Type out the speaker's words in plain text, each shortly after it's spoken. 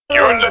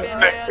You're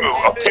listening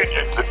to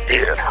Opinions and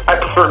Beer. I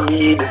prefer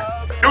mead.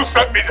 You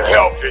sent me to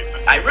hell,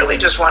 Jason. I really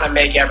just want to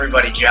make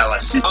everybody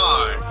jealous.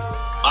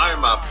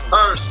 I'm a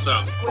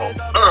person from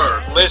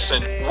Earth.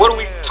 Listen, what are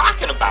we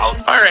talking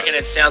about? I reckon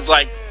it sounds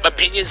like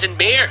Opinions and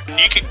Beer.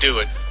 You can do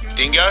it,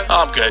 Dingo.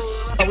 Oh, I'm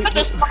good.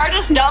 The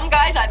smartest dumb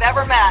guys I've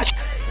ever met.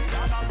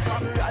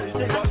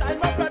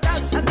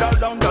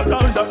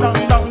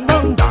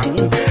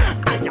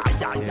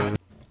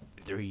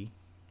 Three,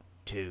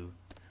 two.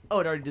 Oh,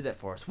 it already did that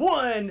for us.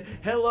 One.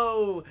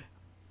 Hello.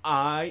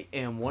 I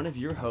am one of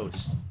your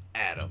hosts,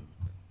 Adam,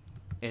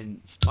 and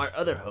our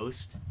other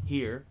host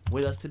here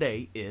with us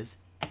today is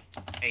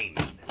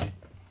Eamon.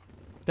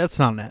 That's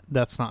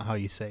not how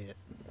you say it.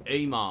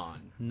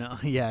 Amon. No,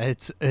 yeah,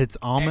 it's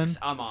Amon.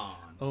 Amon.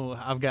 Oh,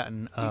 I've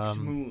gotten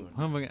Xmoon.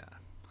 what have I got?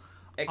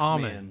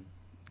 X-Man.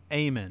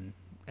 Amon,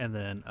 and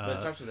then But it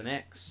starts with an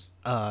X.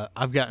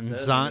 I've gotten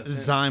So that doesn't make no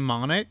sense.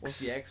 Zymonix. What's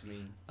the X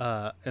mean?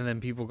 And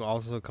then people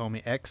also call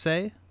me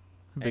XA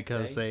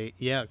because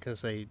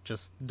XA? they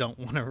just don't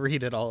want to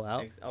read it all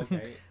out.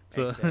 Okay.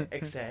 So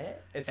XA?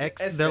 It's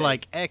X, essay. they're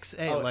like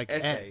XA, Oh, like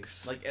essay.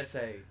 X. Like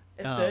essay.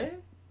 Oh.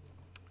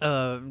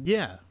 Essay?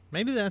 Yeah,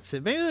 maybe that's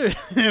it. Maybe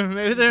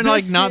they're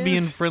like This not being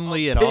is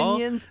friendly at all.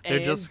 Opinions They're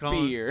and just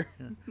calling. beer.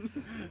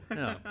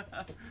 Yeah.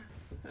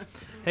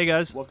 Hey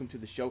guys, Welcome to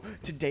the show.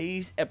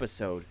 Today's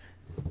episode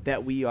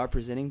that we are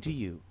presenting to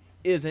you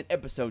is an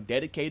episode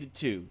dedicated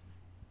to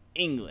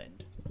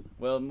England.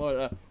 Well,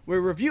 we are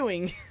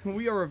reviewing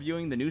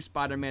the new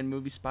Spider-Man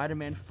movie,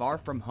 Spider-Man Far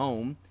From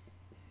Home.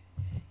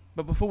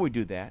 But before we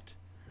do that,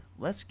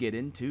 let's get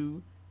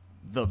into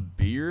the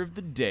beer of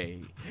the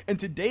day. And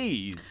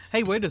today's...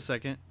 hey, wait a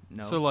second.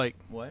 No. So like,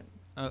 What?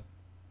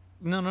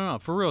 no,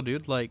 for real,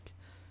 dude. Like,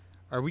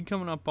 are we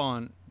coming up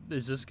on?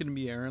 Is this gonna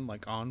be airing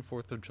like on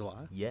 4th of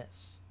July?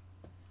 Yes.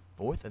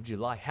 4th of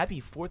July.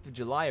 Happy 4th of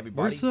July,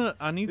 everybody. Where's the?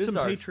 I need This some is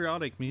our-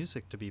 patriotic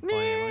music to be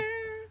playing. Like,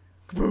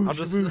 Kaboosh, I'll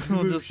just kaboosh,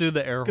 we'll just kaboosh. do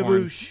the air horn.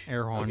 Kaboosh.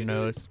 Air horn Okay, do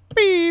noise.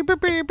 Beep,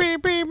 beep, beep,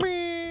 beep, beep,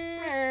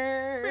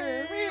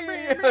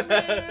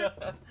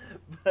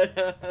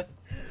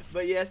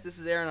 But yes, this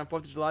is airing on 4th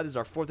of July. This is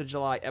our 4th of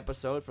July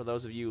episode for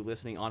those of you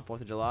listening on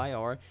 4th of July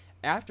or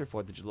after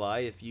 4th of July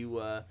if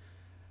you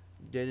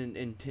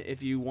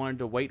if you wanted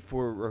to wait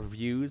for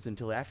reviews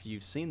until after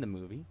you've seen the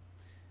movie.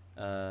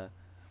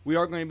 We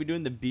are going to be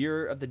doing the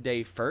beer of the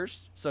day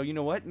first. So you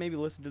know what? Maybe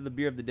listen to the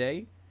beer of the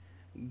day.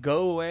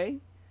 Go away,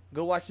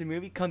 go watch the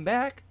movie, come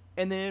back,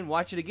 and then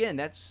watch it again.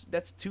 That's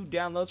 2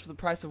 downloads for the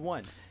price of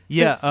 1.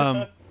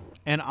 Yeah.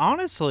 And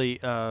honestly,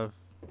 I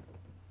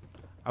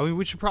mean,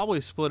 we should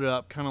probably split it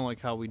up, kind of like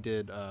how we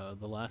did the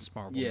last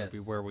Marvel Yes.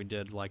 movie, where we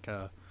did like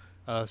a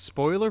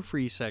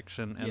spoiler-free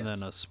section and Yes.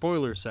 then a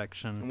spoiler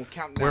section, And we'll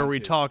count where down we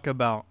to- talk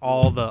about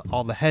all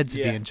the heads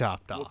Yeah. being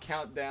chopped We'll off.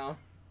 count down.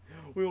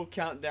 We will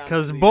count down.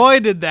 Because to the- boy,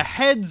 did the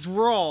heads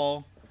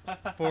roll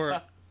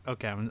for.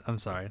 Okay, I'm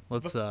sorry.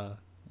 Let's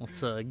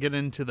get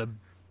into the.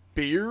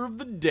 beer of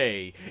the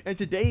day. And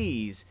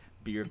today's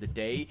beer of the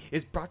day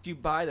is brought to you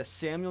by the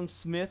Samuel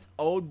Smith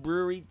Old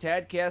Brewery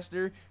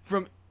Tadcaster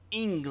from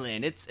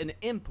England. It's an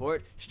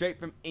import straight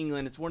from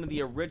England. It's one of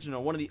the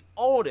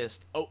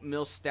oldest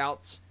oatmeal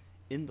stouts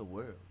in the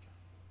world.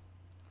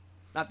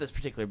 Not this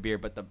particular beer,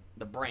 but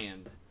the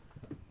brand.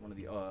 One of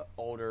the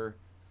older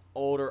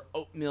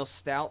oatmeal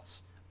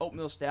stouts.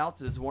 Oatmeal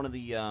stouts is one of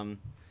the and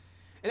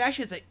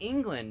actually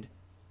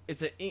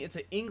it's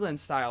an England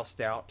style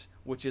stout,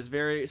 which is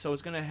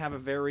it's going to have a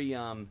very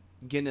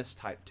Guinness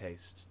type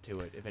taste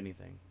to it, if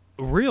anything.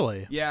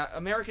 Really? Yeah,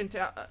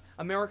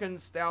 American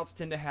stouts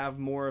tend to have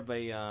more of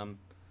like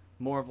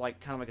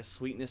kind of like a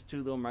sweetness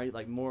to them, right?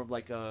 Like more of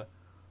like an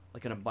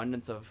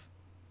abundance of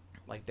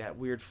like that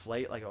weird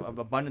flavor, like an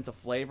abundance of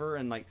flavor,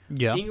 and like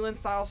Yeah. England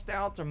style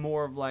stouts are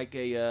more of like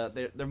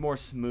they're more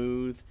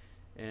smooth,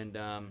 and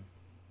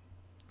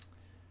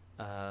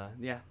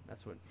yeah,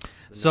 that's what.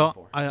 it's known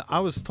So for. I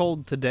was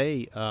told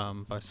today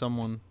by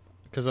someone,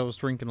 because I was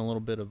drinking a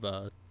little bit of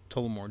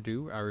Tullamore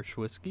Dew Irish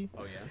whiskey.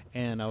 Oh yeah.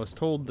 And I was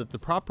told that the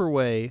proper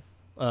way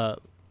to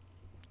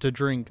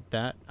drink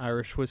that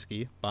Irish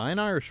whiskey by an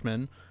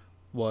Irishman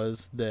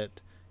was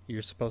that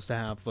you're supposed to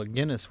have a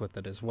Guinness with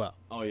it as well.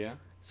 Oh yeah.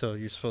 So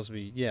you're supposed to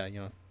be,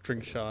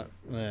 drink a shot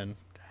and then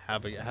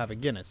have a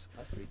Guinness.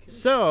 That's pretty cool.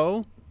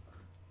 So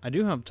I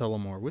do have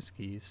Tullamore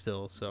whiskey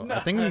still, so I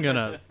think I'm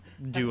gonna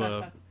do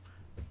a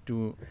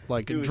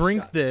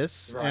drink shot.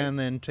 this Right. and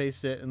then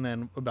taste it, and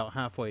then about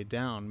halfway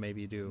down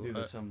maybe do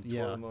Some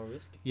yeah, Tullamore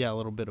whiskey. yeah, a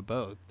little bit of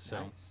both.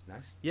 So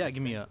Nice. yeah, That's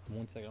give me fair.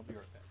 1 second. I'll be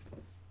right back.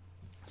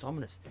 So I'm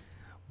gonna,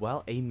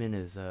 while Eamon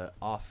is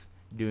off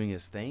doing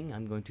his thing,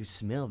 I'm going to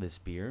smell this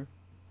beer.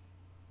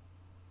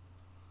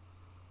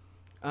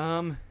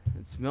 It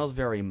smells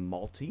very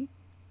malty.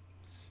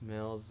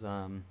 Smells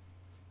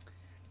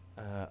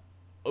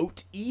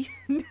oaty.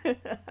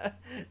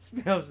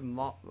 Smells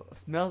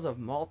of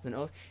malt and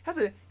oats.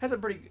 Has a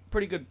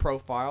pretty good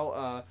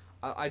profile.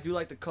 I do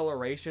like the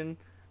coloration.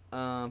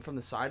 From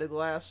the side of the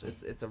glass,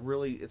 it's a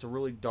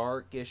really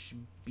darkish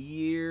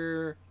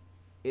beer.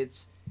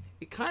 It's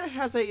It kind of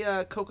has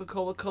a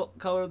Coca-Cola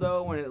color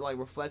though when it like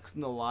reflects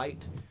in the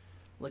light,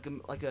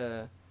 like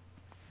a.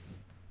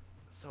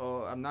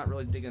 So I'm not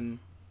really digging.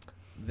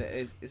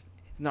 It's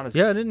not as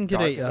Yeah, I didn't get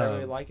dark a. as I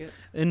really like it.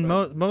 In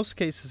most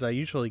cases, I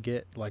usually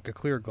get like a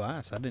clear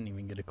glass. I didn't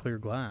even get a clear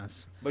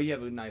glass. But you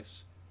have a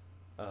nice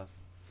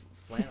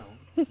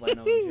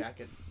flannel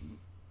jacket.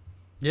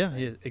 Yeah,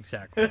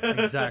 exactly.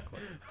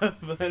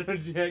 Flannel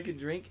jacket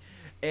drink,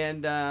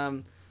 and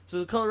so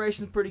the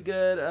coloration's pretty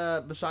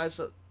good. Besides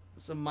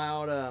some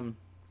mild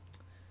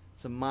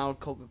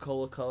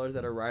Coca-Cola colors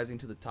that are rising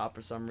to the top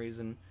for some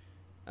reason.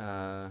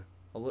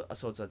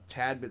 So it's a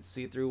tad bit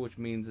see-through, which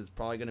means it's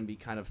probably going to be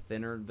kind of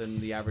thinner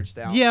than the average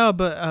stout. Yeah,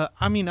 but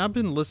I mean, I've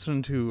been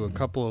listening to a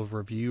couple of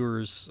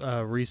reviewers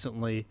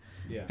recently,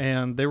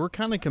 and they were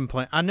kind of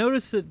complaining. I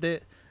noticed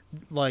that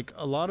like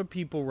a lot of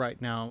people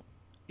right now,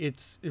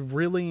 it's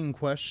really in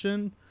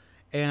question,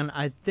 and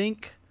I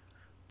think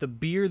the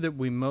beer that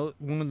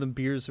one of the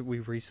beers that we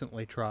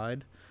recently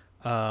tried,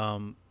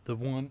 the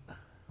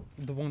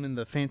one in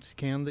the fancy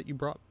can that you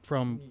brought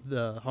from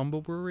the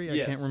Humble Brewery.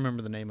 Yes. I can't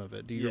remember the name of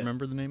it. Do you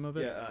remember the name of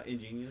it? Yeah,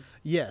 Ingenious.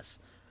 Yes.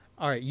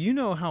 All right. You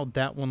know how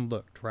that one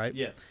looked, right?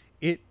 Yes.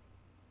 It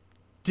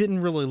didn't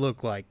really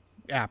look like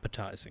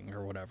appetizing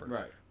or whatever.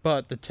 Right.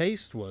 But the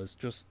taste was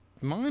just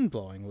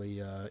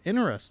mind-blowingly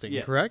interesting,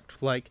 Yes.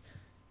 correct? Like,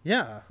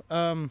 yeah.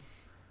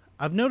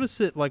 I've noticed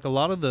that like a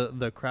lot of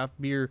the craft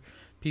beer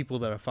people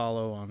that I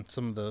follow on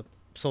some of the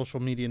social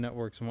media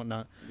networks and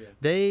whatnot,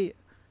 they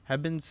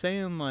have been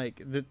saying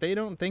like that they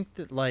don't think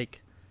that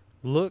like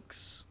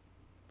looks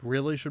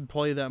really should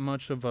play that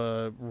much of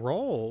a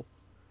role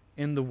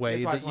in the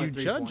way that you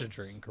judge a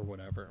drink or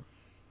whatever.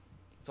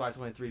 That's why it's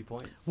only 3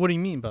 points. What do you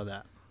mean by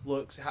that?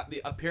 Looks,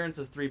 the appearance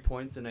is 3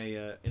 points in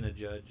a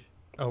judge.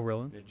 Oh,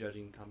 really? In a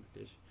judging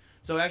competition.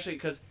 So actually,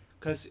 because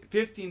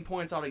 15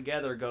 points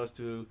altogether goes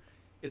to,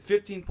 it's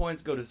 15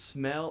 points go to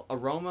smell,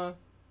 aroma,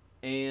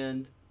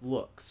 and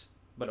looks.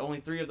 But only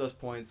 3 of those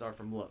points are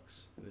from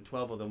looks, and then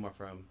 12 of them are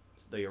from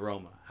the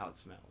aroma, how it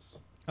smells.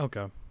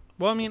 Okay.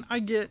 Well, I mean, I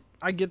get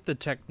the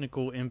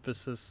technical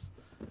emphasis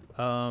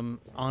on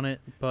it,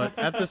 but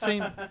at the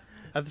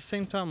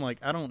same time, like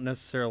I don't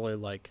necessarily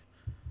like.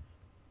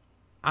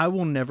 I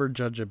will never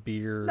judge a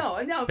beer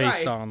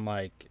based on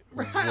like.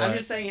 Right. I'm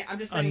just saying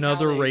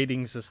another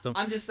rating system.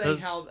 I'm just saying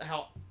how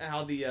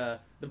the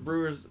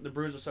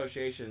Brewers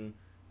Association,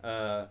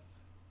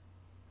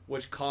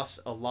 which costs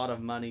a lot of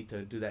money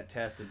to do that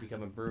test and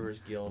become a Brewers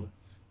Guild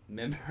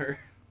member.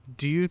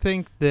 Do you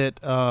think that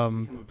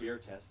Become a beer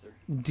tester.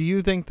 Do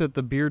you think that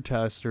the beer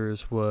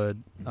testers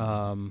would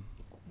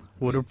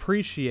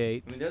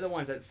appreciate I mean, they're the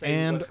ones that say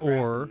and what's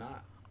craft or and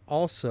not.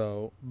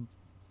 also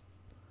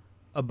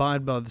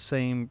abide by the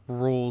same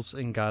rules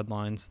and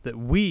guidelines that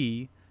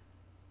we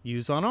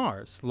use on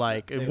ours?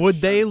 Like,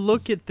 would they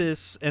look at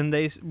this and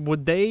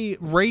would they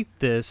rate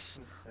this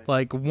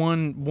like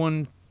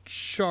one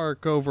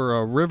shark over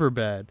a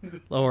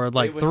riverbed, or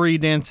like 3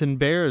 dancing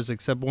bears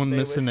except one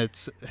missing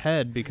its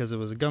head because it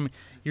was a gummy?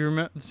 You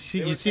remember?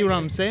 You see what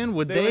I'm saying?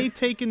 Would they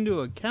take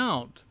into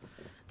account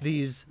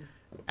these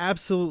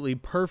absolutely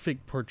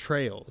perfect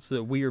portrayals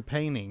that we are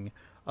painting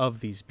of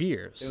these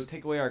beers? It would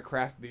take away our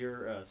craft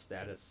beer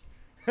status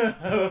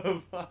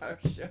of our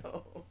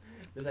show.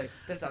 It's like,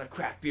 that's not a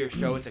craft beer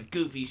show, it's a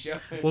goofy show.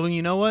 Well,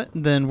 you know what?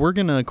 Then we're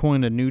going to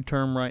coin a new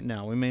term right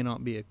now. We may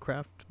not be a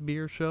craft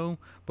beer show,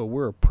 but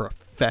we're a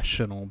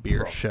professional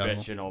beer show.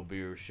 Professional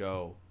beer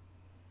show.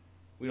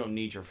 We don't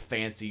need your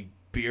fancy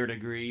beer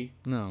degree.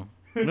 No.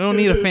 We don't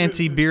need a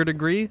fancy beer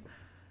degree.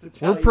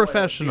 We're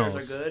professionals.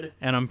 Beers are good.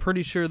 And I'm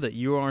pretty sure that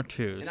you are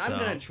too. And I'm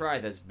going to try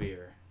this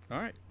beer. All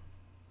right.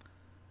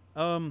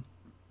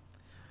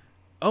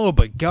 Oh,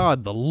 but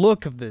God, the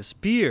look of this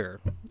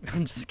beer.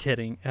 I'm just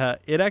kidding.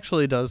 It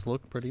actually does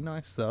look pretty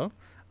nice, though.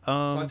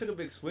 So I took a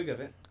big swig of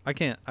it. I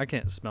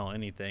can't smell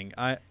anything.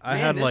 I Man,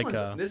 had this like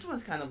one's, this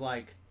one's kind of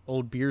like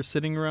old beer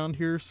sitting around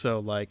here, so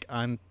like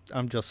I'm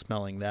just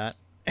smelling that,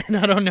 and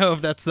I don't know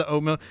if that's the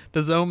oat milk.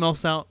 Does the oat milk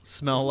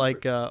smell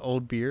like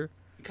old beer?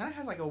 It kind of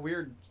has like a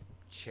weird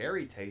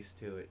cherry taste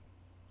to it.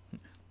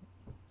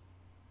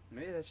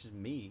 Maybe that's just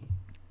me.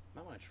 I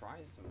might want to try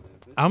some of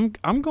this. I'm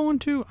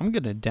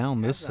gonna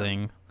down this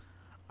thing.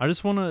 I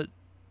just want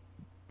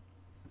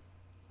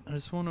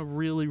to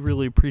really,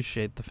 really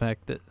appreciate the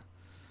fact that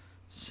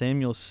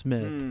Samuel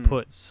Smith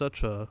put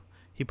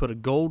a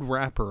gold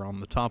wrapper on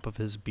the top of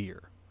his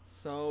beer.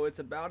 So it's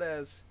about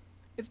an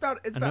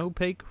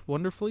opaque,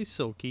 wonderfully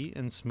silky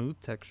and smooth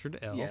textured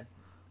ale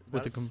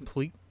with a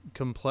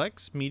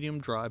complex medium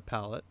dry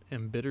palate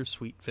and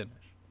bittersweet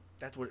finish.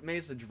 That's what it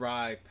makes a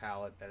dry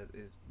palate.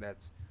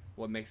 That's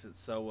what makes it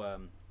so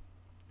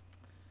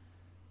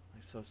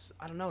so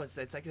I don't know. It's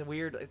like a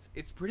weird.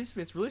 It's pretty.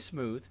 It's really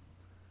smooth.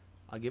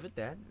 I'll give it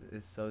that.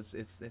 It's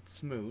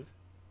smooth.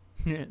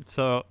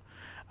 So,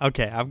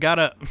 okay, I've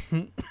got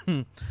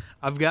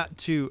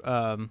to.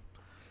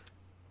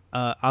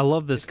 I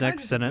love this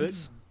next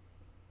sentence.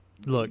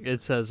 Look,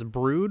 it says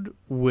brewed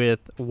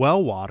with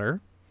well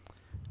water.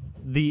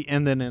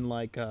 And then in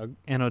like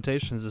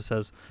annotations it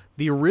says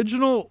The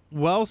original,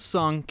 well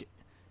sunk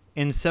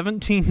in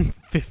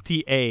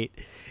 1758,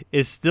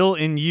 is still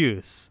in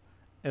use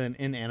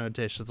in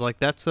annotations. Like,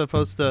 that's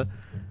supposed to,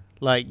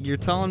 like, you're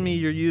telling me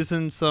you're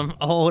using some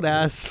old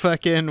ass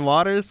fucking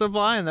water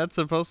supply, and that's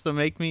supposed to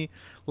make me,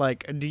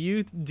 like, do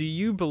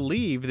you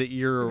believe that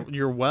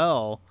your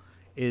well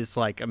is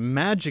like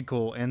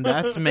magical, and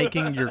that's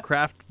making your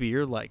craft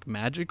beer like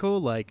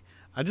magical? Like,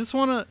 I just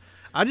want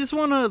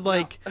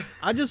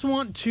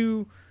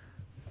to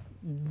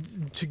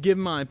give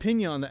my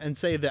opinion on that and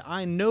say that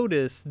I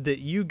noticed that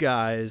you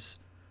guys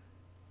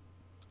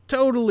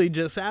totally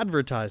just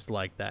advertised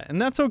like that, and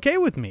that's okay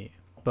with me.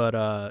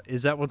 But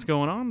is that what's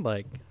going on?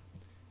 Like,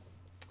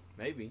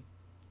 Maybe.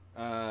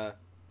 A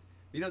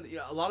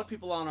lot of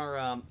people on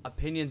our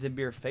Opinions in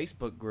Beer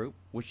Facebook group,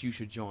 which you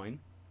should join,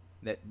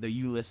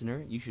 you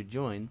listener, you should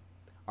join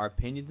our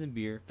Opinions in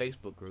Beer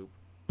Facebook group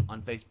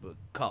on Facebook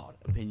called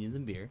Opinions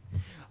in Beer.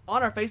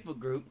 On our Facebook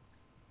group,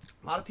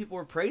 a lot of people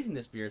were praising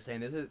this beer,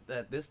 saying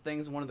that this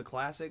thing's one of the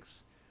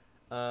classics.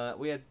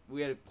 We had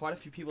quite a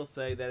few people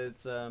say that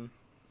it's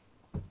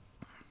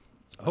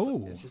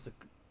just a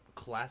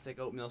classic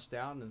oatmeal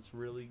stout, and it's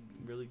really,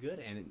 really good,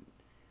 and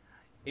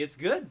it's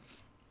good.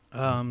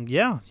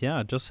 Yeah,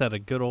 I just had a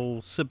good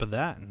old sip of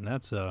that, and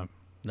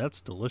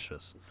that's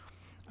delicious.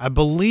 I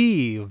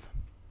believe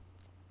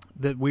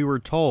that we were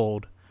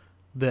told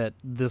that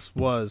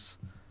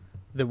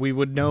that we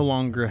would no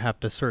longer have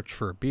to search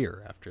for a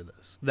beer after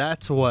this.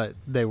 That's what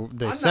they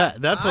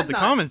said. That's what the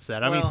comments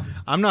said. I mean,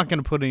 I'm not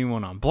going to put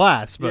anyone on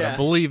blast, but I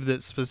believe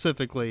that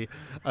specifically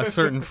a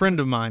certain friend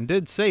of mine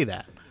did say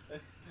that.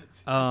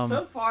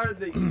 So far,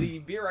 the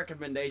beer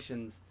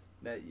recommendations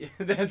that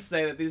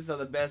say that these are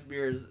the best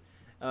beers,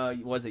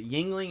 was it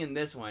Yingling and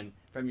this one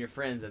from your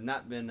friends, have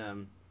not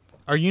been.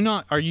 Are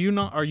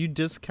you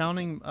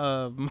discounting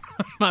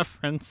my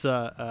friend's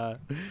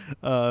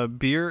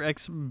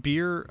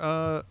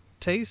beer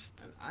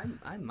taste?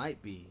 I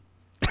might be.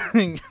 I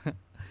mean,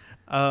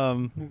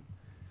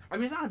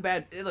 it's not a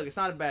bad. Look, it's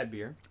not a bad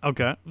beer.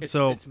 Okay, it's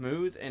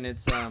smooth, and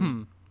it's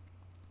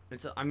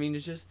it's. I mean,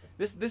 it's just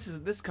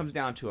this comes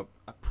down to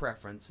a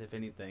preference, if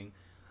anything.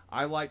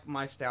 I like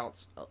my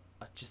stouts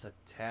just a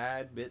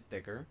tad bit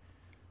thicker.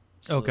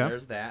 So okay.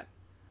 There's that.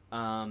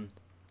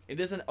 It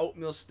is an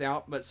oatmeal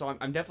stout, but so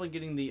I'm definitely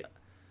getting the.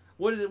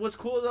 What's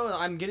cool though?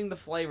 I'm getting the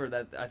flavor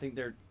that I think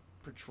they're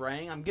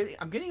portraying. I'm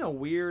getting a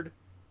weird.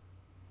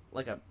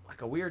 Like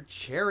a weird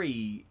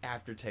cherry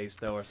aftertaste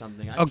though, or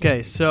something.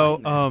 Okay,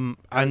 so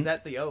is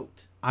that the oat?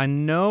 I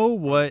know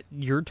what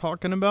you're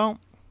talking about,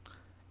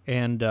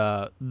 and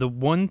the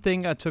one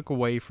thing I took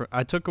away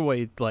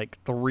like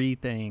 3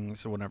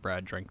 things whenever I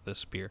drank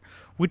this beer,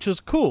 which is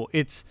cool.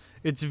 It's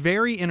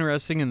very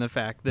interesting in the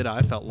fact that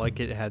I felt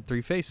like it had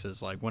 3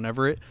 faces. Like,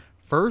 whenever it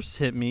first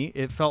hit me,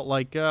 it felt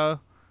like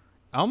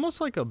almost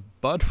like a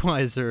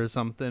Budweiser or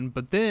something,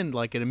 but then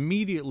like it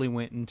immediately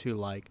went into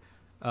like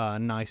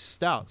nice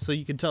stout, so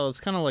you can tell it's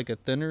kind of like a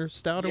thinner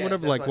stout or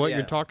whatever, like what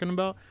you're talking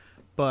about.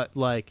 But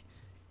like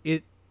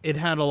it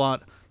had a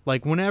lot,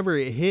 like whenever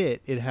it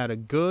hit, it had a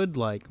good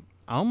like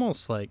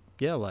almost like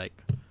almost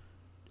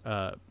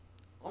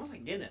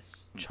like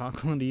Guinness,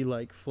 chocolatey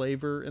like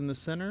flavor in the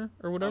center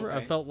or whatever.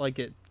 Okay. I felt like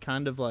it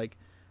kind of like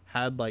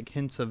had like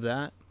hints of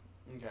that.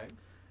 Okay.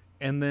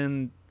 And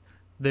then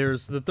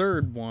there's the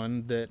third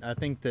one that I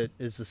think that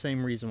is the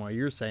same reason why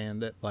you're saying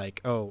that, like,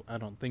 oh, I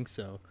don't think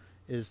so.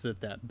 Is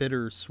that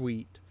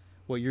bittersweet?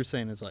 What you're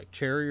saying is like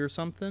cherry or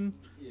something.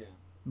 Yeah.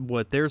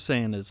 What they're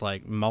saying is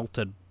like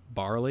malted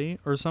barley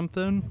or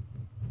something.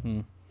 I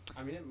mean,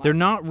 they're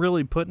not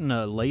really putting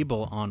a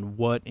label on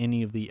what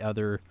any of the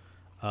other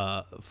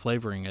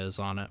flavoring is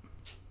on it.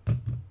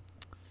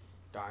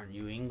 Darn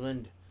you,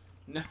 England!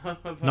 No.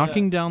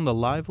 Knocking down the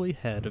lively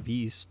head of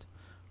yeast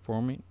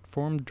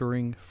formed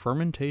during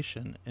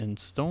fermentation in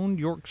stone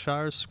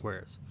Yorkshire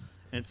squares.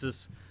 It's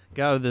this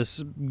guy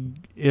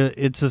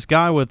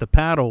with a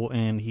paddle,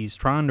 and he's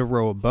trying to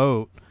row a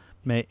boat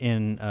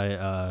in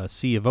a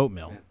sea of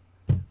oatmeal.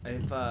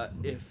 If I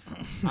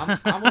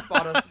almost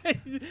bought us.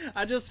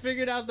 I just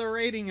figured out the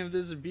rating of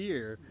this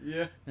beer.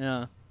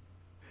 Yeah.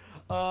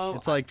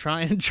 It's like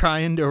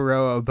trying to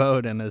row a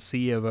boat in a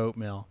sea of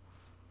oatmeal.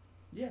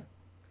 Yeah.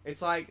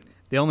 It's like.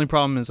 The only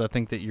problem is I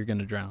think that you're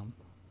gonna drown.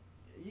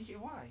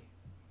 Why?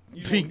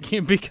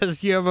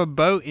 Because you have a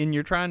boat and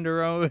you're trying to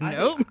row in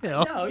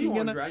oatmeal. No, you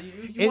won't drown.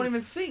 You won't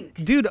even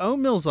sink. Dude,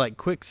 oatmeal's like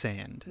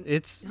quicksand.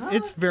 It's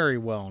very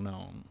well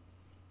known.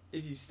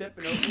 If you step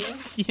in oatmeal?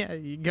 Yeah,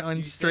 you're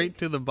going straight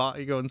to the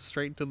bottom. You're going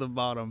straight to the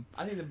bottom.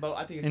 I think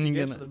it's too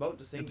good for the boat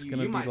to sink. You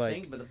might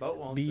sink, but the boat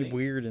won't sink. Be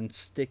weird and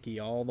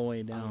sticky all the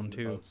way down,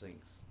 too. The boat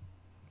sinks.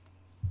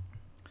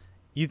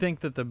 You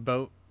think that the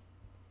boat...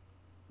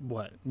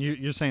 What?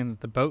 You're saying that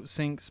the boat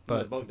sinks, but...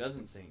 No, the boat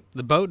doesn't sink.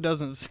 The boat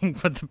doesn't sink,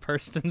 but the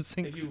person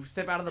sinks. If you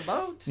step out of the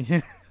boat.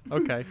 Yeah.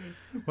 Okay.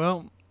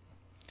 Well,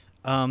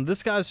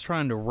 this guy's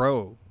trying to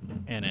row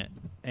in it,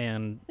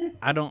 and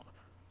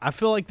I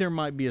feel like there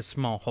might be a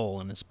small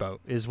hole in this boat,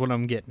 is what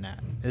I'm getting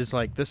at. Is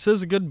like, this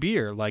is a good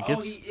beer. Like,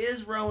 he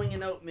is rowing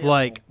in oatmeal.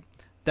 Like,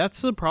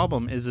 that's the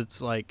problem. Is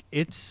it's like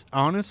it's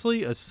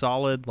honestly a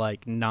solid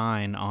like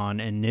 9 on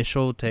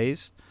initial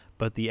taste,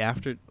 but the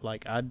after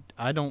like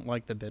I don't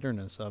like the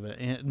bitterness of it.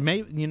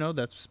 And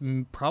that's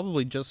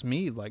probably just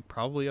me. Like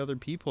probably other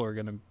people are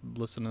gonna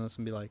listen to this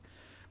and be like,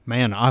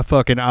 man,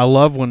 I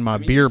love when my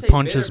beer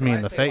punches bitter, me but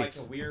in the say face.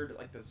 Like a weird,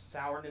 like the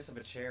sourness of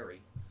a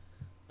cherry.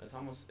 It's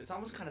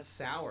almost kind of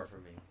sour for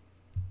me.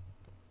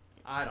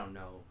 I don't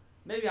know.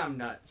 Maybe I'm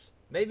nuts.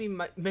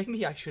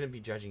 Maybe I shouldn't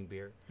be judging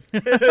beer.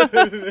 Maybe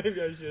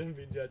I shouldn't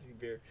be judging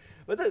beer.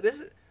 But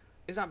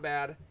it's not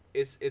bad.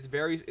 It's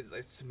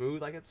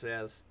smooth, like it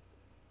says.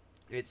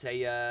 It's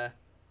a.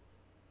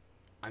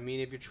 I mean,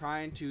 if you're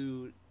trying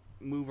to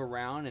move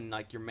around and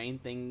like your main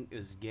thing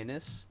is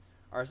Guinness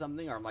or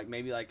something, or like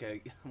maybe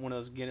like one of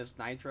those Guinness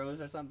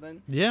Nitros or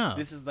something. Yeah.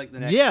 This is like the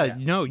next. Yeah. Step.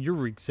 No,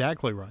 you're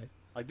exactly right.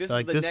 Like this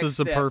like is the this next is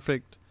the step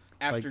perfect.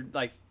 after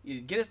like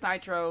Guinness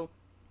Nitro,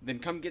 then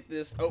come get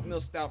this oatmeal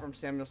stout from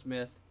Samuel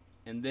Smith,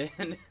 and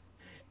then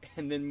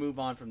and then move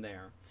on from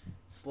there.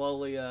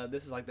 Slowly,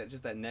 this is like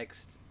that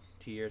next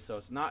tier. So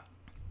it's not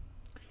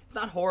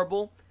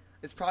horrible.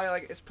 It's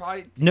probably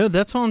No,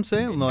 that's what I'm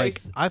saying. it Like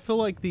tastes- I feel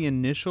like the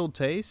initial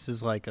taste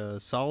is like a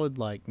solid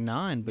like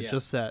 9, but Yeah.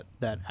 just that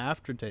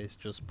aftertaste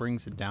just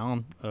brings it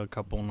down a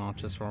couple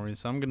notches for me.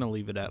 So I'm gonna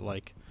leave it at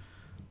like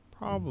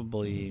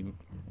probably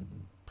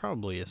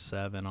a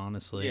 7,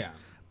 honestly. Yeah.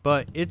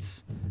 But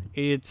it's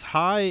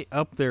high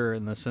up there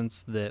in the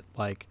sense that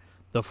like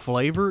the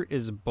flavor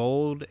is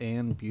bold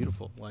and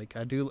beautiful. Like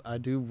I do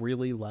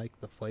really like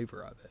the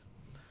flavor of it.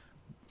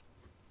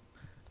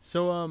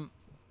 So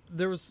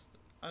there was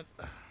I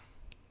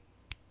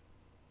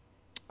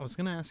was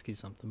gonna ask you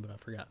something, but I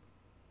forgot.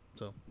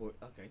 So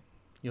Okay.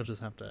 you'll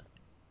just have to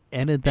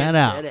edit that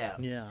out.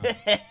 Yeah.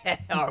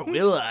 Or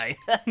will I?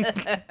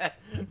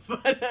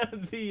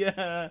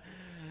 But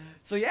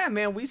so yeah,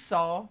 man, we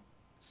saw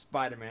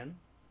Spider-Man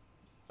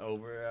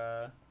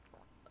over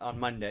on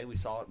Monday. We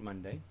saw it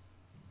Monday.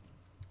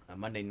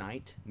 Monday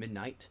night,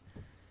 midnight.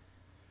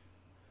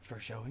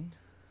 First showing,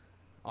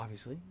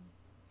 obviously.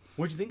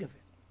 What'd you think of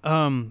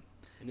it?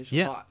 Initial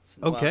Yeah, thoughts.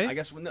 okay. Well, I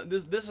guess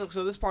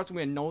this part's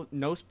gonna be a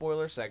no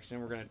spoiler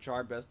section. We're gonna try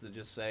our best to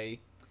just say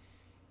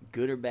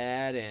good or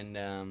bad,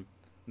 and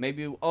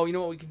maybe. Oh, you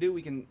know what we can do?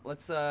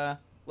 Let's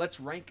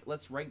rank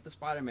the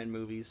Spider-Man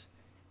movies,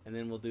 and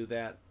then we'll do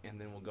that, and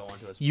then we'll go on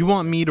to a. You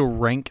want me to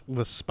rank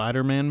the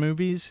Spider-Man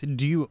movies?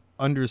 Do you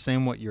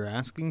understand what you're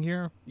asking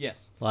here?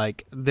 Yes.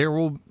 Like there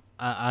will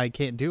I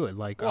can't do it.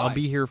 Like Why? I'll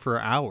be here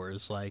for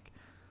hours. Like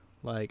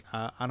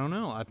I don't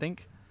know. I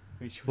think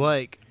Should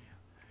like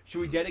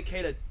we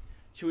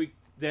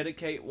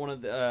dedicate one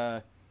of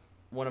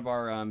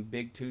our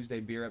Big Tuesday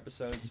beer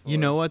episodes? you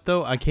know what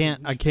though? I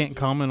can't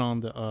comment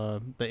on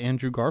the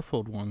Andrew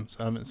Garfield ones.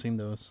 I haven't seen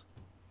those.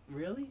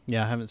 Really?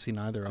 Yeah, I haven't seen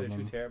either They're of too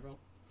them. terrible.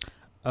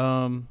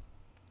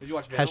 Did you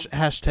watch Venom?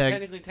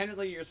 hashtag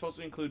Technically, you're supposed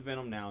to include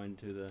Venom now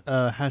into the.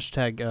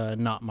 hashtag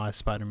not my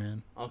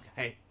Spider-Man.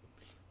 Okay.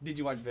 Did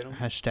you watch Venom?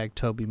 Hashtag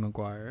Tobey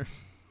Maguire.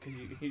 Because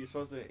you're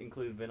supposed to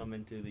include Venom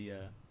into the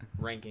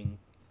ranking.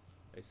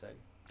 They say.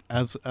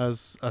 As a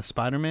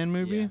Spider-Man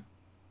movie?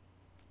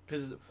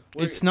 Because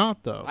It's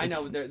not though. I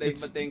know, but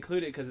they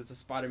include it because it's a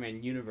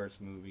Spider-Man universe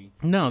movie.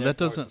 No, and that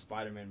therefore doesn't. It's a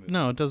Spider-Man movie.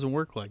 No, it doesn't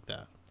work like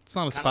that. It's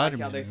not a Kinda Spider-Man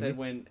like how they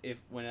movie. said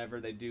whenever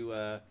they do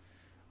It's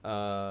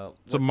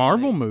a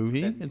Marvel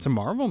movie. It's a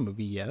Marvel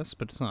movie, yes,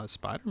 but it's not a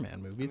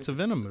Spider-Man movie. It's a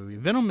Venom movie.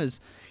 Venom is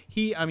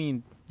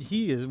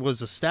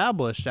was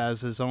established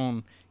as his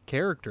own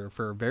character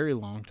for a very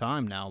long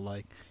time now.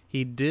 Like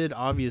he did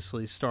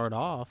obviously start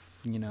off,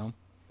 Yeah.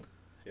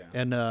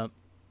 and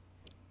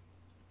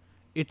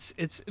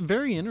it's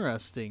very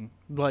interesting.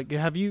 Like,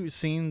 have you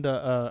seen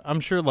the? I'm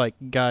sure, like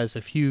guys,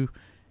 if you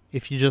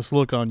just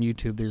look on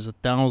YouTube, there's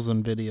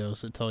 1,000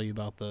 videos that tell you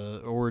about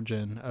the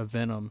origin of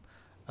Venom.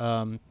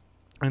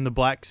 And the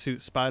black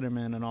suit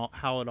Spider-Man and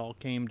how it all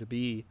came to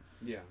be.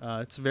 Yeah.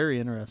 It's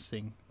very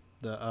interesting.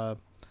 I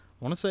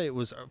want to say it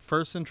was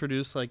first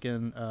introduced like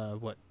in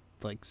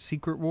like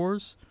Secret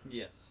Wars.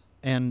 Yes.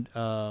 And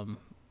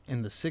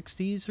in the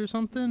 60s or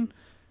something.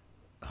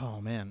 Oh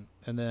man.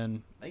 And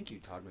then Thank you,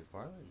 Todd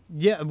McFarlane.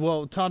 yeah,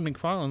 well, Todd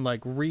McFarlane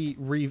like Todd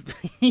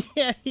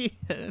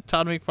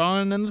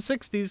McFarlane in the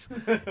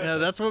 60s.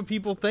 That's what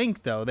people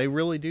think though. They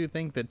really do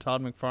think that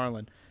Todd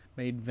McFarlane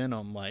made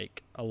Venom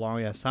like a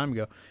long ass time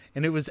ago,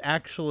 and it was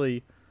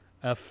actually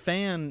a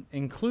fan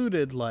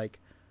included. Like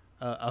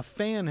a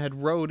fan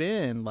had wrote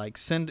in like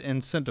sent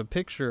a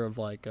picture of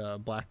like a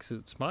black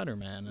suit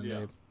Spider-Man,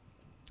 and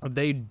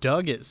they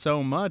dug it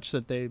so much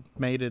that they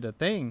made it a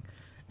thing,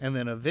 and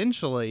then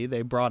eventually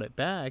they brought it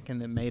back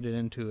and it made it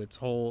into its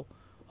own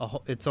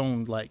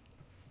like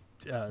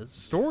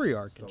story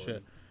arc and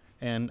shit.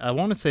 And I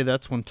want to say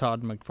that's when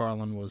Todd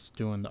McFarlane was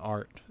doing the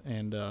art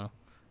and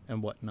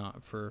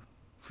whatnot for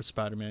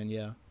Spider-Man,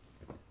 yeah.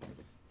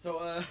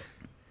 So,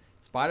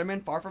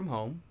 Spider-Man: Far From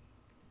Home.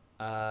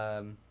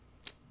 I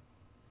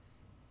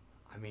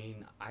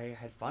mean, I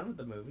had fun with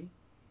the movie.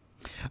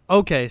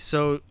 Okay,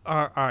 so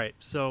all right.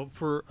 So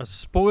for a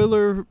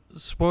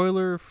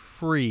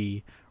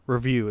spoiler-free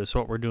review is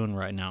what we're doing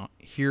right now.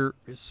 Here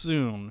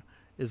soon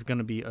is going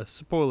to be a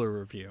spoiler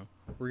review.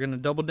 We're going to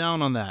double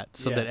down on that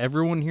so that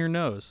everyone here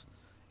knows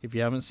if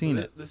you haven't seen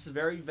it. This is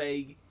very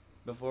vague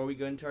before we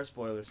go into our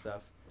spoiler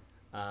stuff.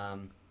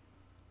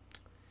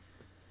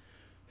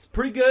 It's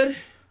pretty good.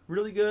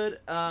 Really good.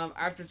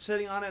 After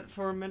sitting on it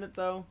for a minute,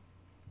 though,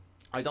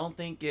 I don't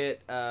think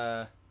it...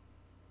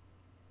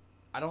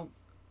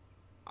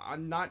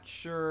 I'm not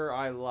sure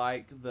I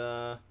like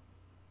the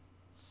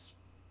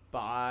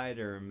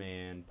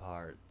Spider-Man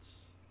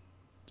parts.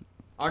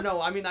 Or no,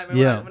 I mean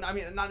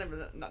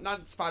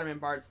not Spider-Man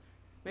parts.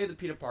 Maybe the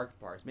Peter Parker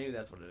parts. Maybe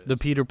that's what it is. The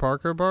Peter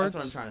Parker parts?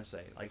 That's what I'm trying to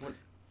say. Like,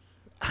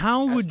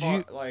 how would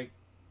you... Like,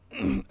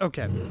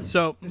 okay,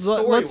 so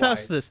let's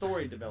ask this.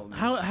 Story development.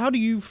 How do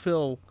you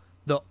feel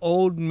the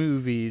old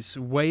movies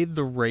weighed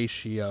the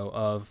ratio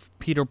of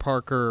Peter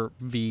Parker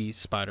v.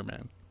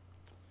 Spider-Man?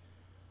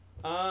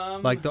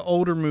 Like the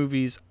older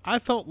movies, I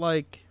felt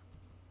like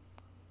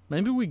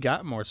maybe we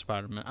got more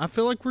Spider-Man. I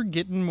feel like we're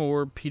getting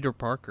more Peter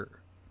Parker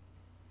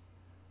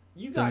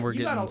than we're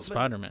getting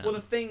Spider-Man. Well,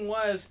 the thing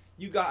was,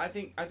 I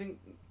think,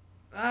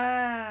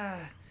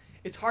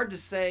 it's hard to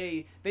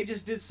say. They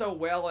just did so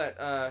well at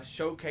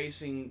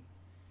showcasing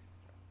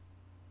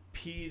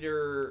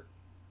Peter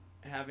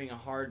having a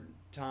hard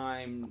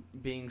time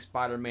being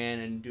Spider-Man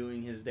and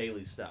doing his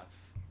daily stuff.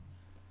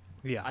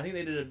 Yeah. I think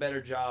they did a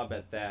better job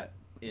at that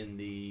in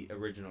the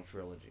original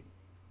trilogy.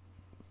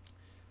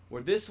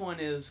 Where this one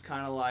is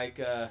kind of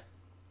like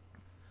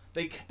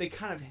they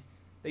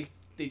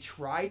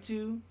try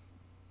to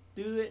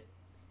do it.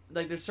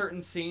 Like there's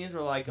certain scenes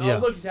where like, oh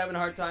look, he's having a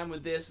hard time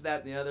with this,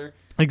 that, and the other.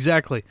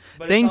 Exactly.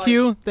 Thank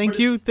you,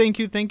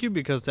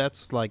 because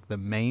that's like the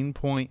main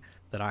point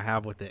that I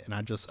have with it, and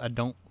I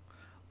don't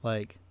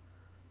like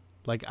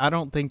I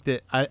don't think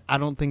that I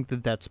don't think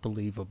that that's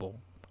believable.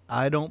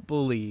 I don't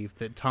believe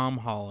that Tom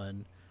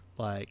Holland,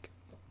 like,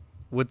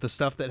 with the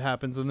stuff that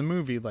happens in the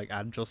movie, like,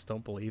 I just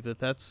don't believe that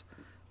that's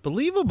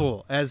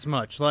believable as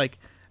much. Like,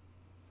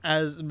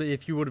 as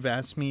if you would have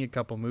asked me a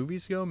couple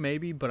movies ago,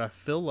 maybe, but I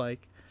feel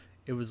like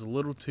it was a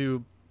little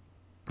too,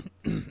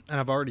 and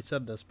I've already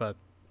said this, but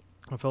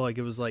I feel like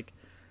it was, like,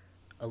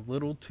 a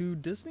little too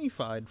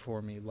Disney-fied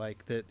for me.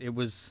 Like, that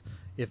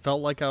it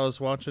felt like I was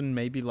watching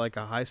maybe, like,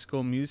 a High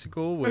School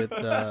Musical with,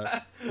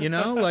 you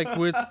know, like,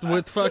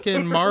 with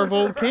fucking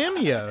Marvel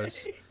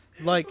cameos.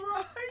 Like,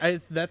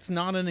 that's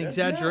not an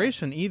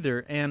exaggeration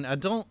either, and I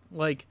don't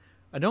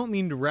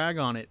mean to rag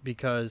on it,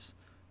 because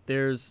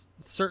there's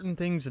certain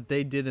things that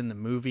they did in the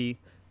movie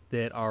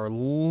that are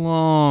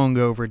long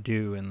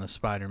overdue in the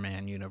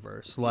Spider-Man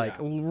universe. Like,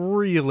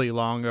 really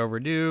long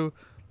overdue.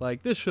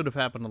 Like, this should have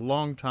happened a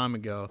long time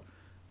ago.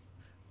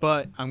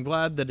 But I'm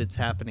glad that it's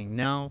happening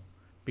now,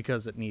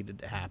 because it needed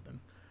to happen.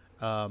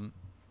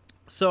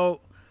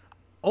 So,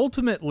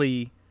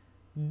 ultimately,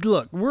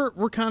 look, we're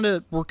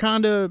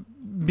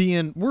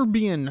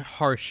being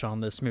harsh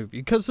on this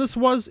movie, because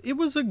it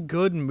was a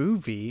good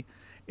movie.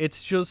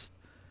 It's just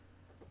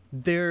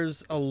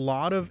there's a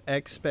lot of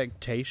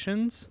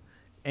expectations,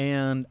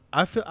 and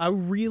I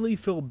really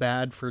feel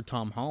bad for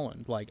Tom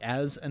Holland, like,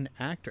 as an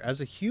actor,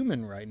 as a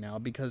human right now,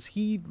 because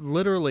he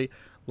literally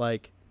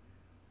like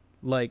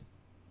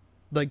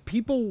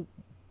people,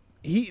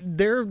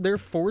 they're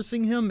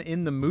forcing him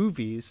in the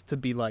movies to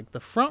be like the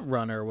front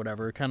runner or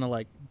whatever, kind of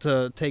like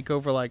to take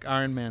over like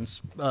Iron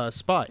Man's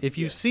spot. If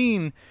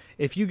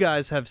you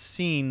guys have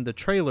seen the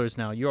trailers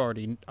now, you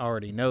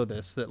already know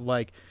this, that,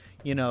 like,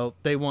 you know,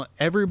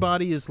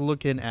 everybody is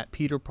looking at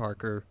Peter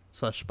Parker /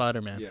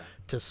 Spider-Man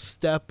to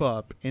step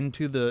up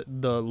into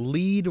the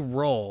lead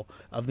role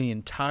of the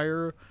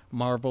entire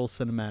Marvel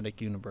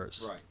Cinematic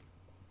Universe. Right.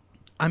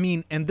 I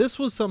mean, and this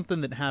was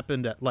something that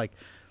happened at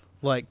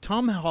like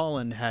Tom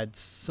Holland had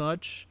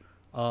such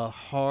a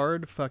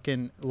hard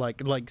fucking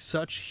like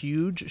such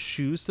huge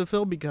shoes to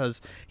fill,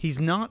 because he's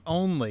not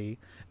only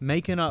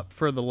making up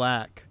for the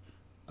lack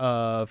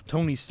of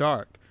Tony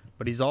Stark,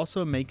 but he's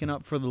also making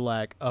up for the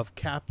lack of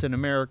Captain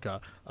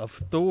America, of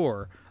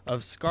Thor,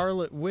 of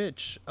Scarlet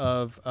Witch,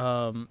 of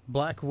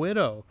Black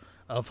Widow,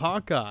 of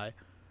Hawkeye,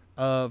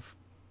 of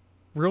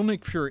Real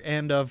Nick Fury,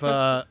 and of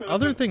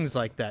other things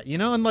like that, you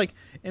know?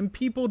 And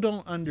people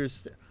don't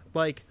understand,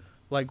 like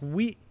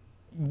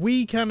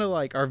we kind of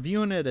like are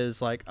viewing it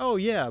as like, oh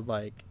yeah,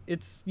 like,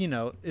 it's, you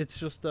know, it's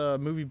just a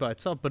movie by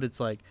itself, but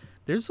it's like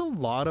there's a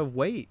lot of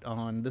weight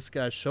on this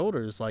guy's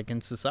shoulders, like,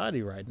 in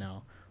society right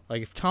now.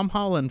 Like, if Tom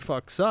Holland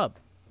fucks up,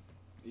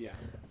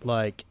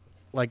 like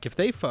if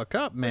they fuck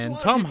up, man,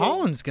 Tom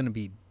Holland's gonna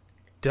be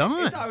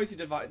done. It's obviously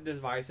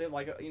divisive.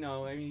 Like, you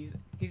know, I mean,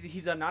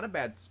 he's not a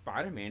bad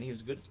Spider-Man. He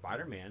was good at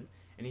Spider-Man,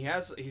 and he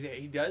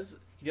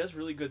does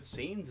really good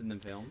scenes in the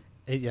film.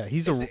 Yeah,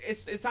 it's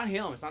not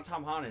him. It's not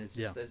Tom Holland. It's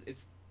just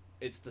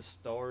it's the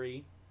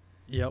story.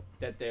 Yep.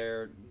 That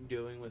they're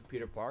doing with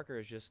Peter Parker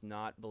is just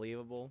not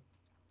believable.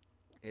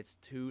 It's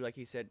too, like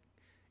he said,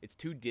 it's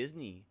too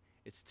Disney.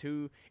 It's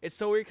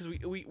so weird, because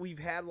we've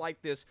had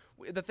like this.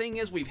 The thing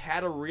is, we've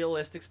had a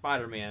realistic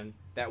Spider-Man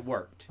that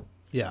worked.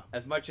 Yeah.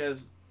 As much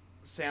as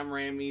Sam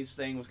Raimi's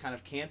thing was kind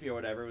of campy or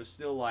whatever, it was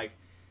still like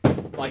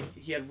like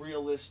he had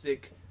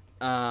realistic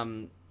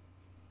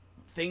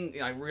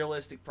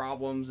realistic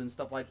problems and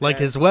stuff like that. Like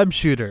his web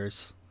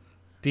shooters.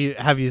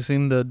 Have you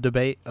seen the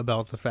debate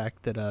about the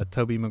fact that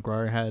Tobey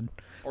Maguire had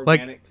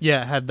organic.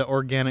 had the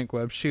organic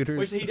web shooters,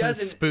 Which he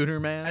doesn't. Spooder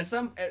Man. At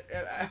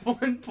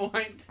one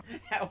point,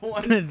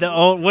 the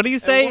old, what do you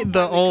say?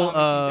 The old. He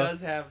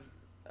does have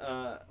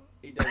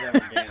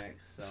organic.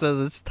 So. Says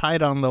it's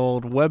tight on the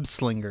old web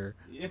slinger.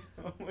 Yeah.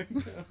 Oh my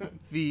god.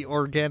 The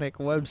organic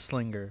web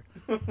slinger.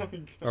 Oh my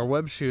god. Or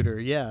web shooter.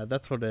 Yeah,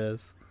 that's what it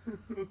is.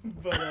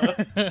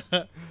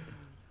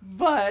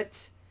 But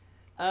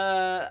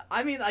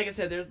I mean, like I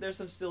said, there's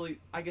some silly.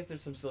 I guess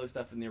there's some silly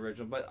stuff in the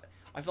original, but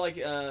I feel like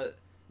the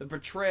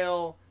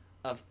portrayal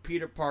of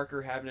Peter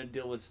Parker having to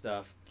deal with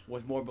stuff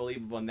was more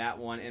believable in that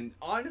one. And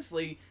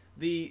honestly,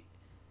 the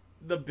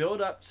build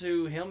up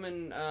to him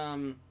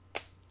and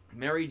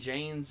Mary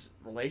Jane's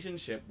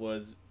relationship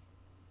was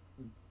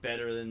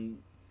better than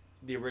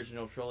the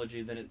original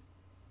trilogy.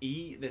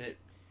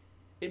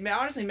 It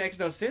honestly makes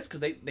no sense because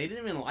they didn't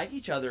even like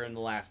each other in the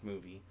last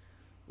movie.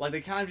 Like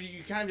you kind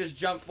of just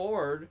jump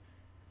forward,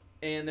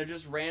 and they're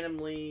just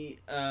randomly,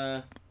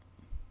 I'm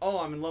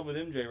in love with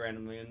MJ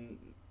randomly, and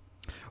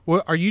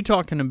Well, are you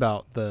talking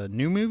about the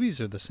new movies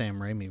or the Sam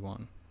Raimi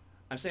one?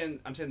 I'm saying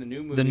the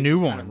new movies. The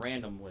new kind of ones.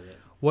 random with it.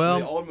 Well,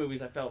 the old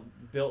movies I felt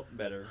built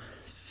better.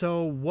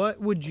 So what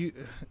would you?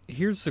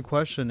 Here's the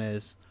question: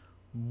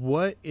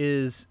 what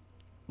is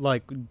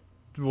like?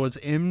 Was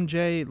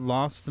MJ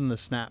lost in the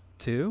snap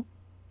too?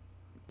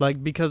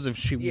 Like, because if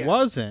she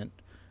wasn't,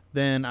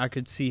 then I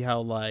could see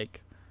how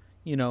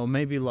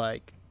maybe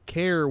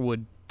care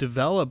would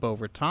develop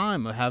over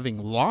time of having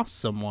lost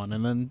someone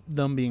and then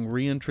them being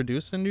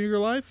reintroduced into your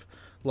life.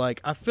 Like,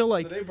 I feel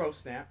like But they both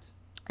snapped.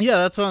 Yeah,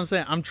 that's what I'm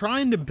saying. I'm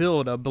trying to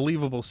build a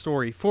believable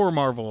story for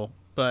Marvel,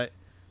 but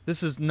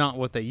this is not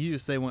what they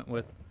used. They went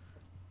with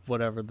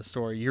whatever the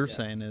story you're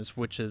saying is,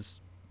 which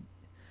is,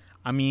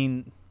 I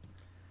mean,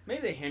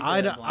 maybe they hinted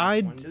at the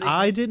last one.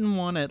 I didn't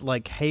want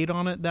to hate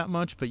on it that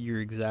much, but you're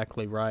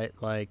exactly right.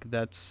 Like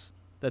that's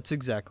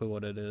exactly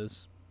what it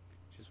is.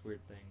 Just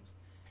weird things.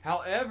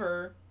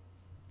 However,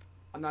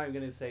 I'm not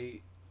even gonna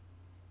say.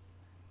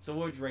 So,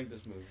 what would you rank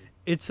this movie?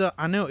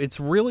 I know it's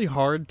really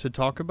hard to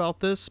talk about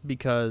this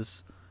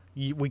because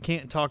we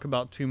can't talk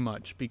about too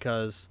much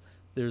because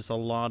there's a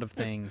lot of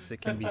things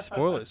that can be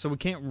spoilers. So we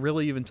can't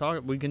really even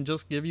talk. We can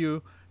just give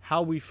you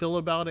how we feel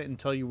about it and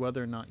tell you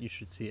whether or not you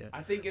should see it.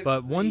 I think it's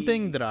But one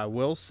thing that I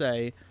will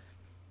say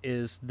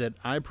is that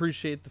I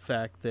appreciate the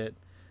fact that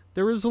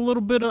there is a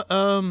little bit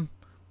of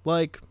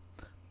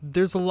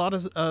there's a lot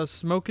of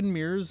smoke and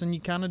mirrors, and you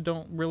kind of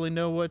don't really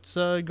know what's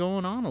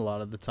going on a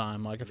lot of the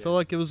time. Like I feel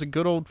like it was a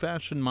good old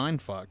fashioned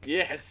mindfuck.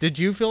 Yes. Did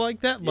you feel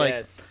like that?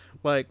 Yes.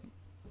 Like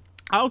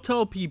I'll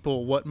tell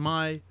people what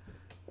my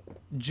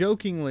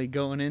jokingly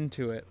going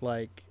into it,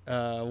 what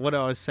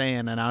I was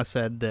saying, and I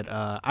said that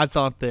I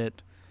thought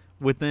that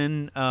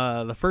within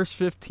the first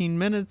 15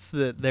 minutes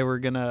that they were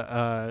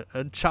gonna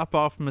chop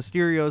off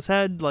Mysterio's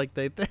head, like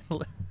they.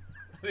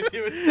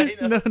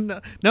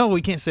 No,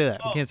 we can't say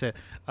that. We can't say it.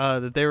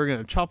 That they were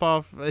gonna chop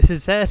off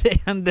his head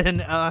and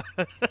then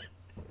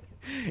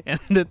and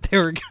that they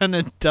were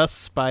gonna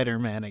dust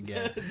Spider-Man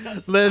again.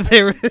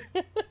 They were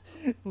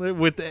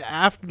with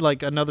after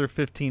another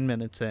 15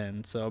 minutes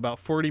in, so about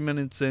 40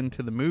 minutes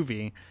into the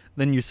movie,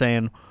 then you're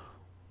saying,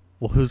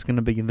 well, who's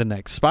gonna be the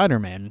next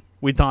Spider-Man?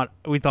 We thought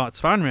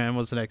Spider-Man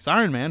was the next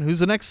Iron Man. Who's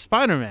the next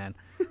Spider-Man?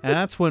 And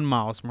that's when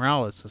Miles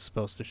Morales is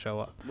supposed to show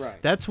up.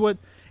 Right. That's what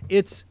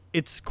it's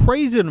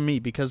crazy to me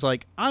because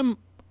I'm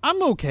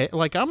okay.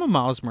 I'm a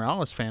Miles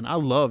Morales fan. I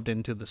loved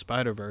Into the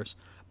Spider-Verse,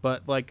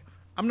 but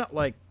I'm not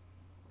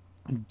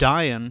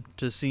dying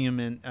to see him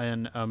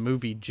in a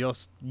movie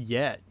just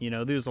yet.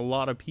 There's a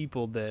lot of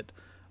people that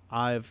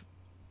I've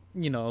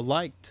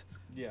liked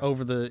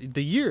over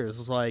the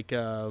years,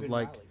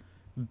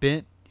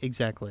 Ben.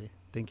 Exactly.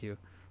 Thank you.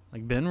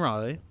 Like Ben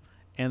Riley,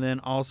 and then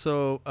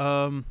also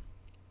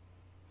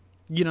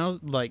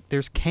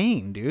there's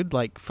Kane, dude.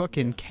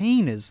 Fucking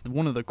Kane is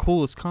one of the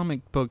coolest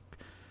comic book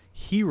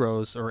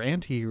heroes or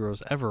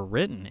anti-heroes ever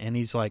written, and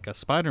he's like a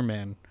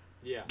Spider-Man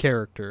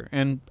character.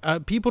 And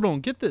people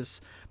don't get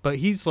this, but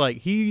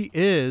he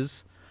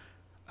is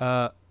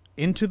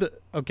into the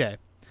okay.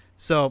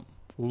 So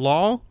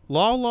law,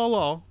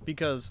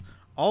 because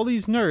all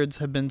these nerds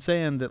have been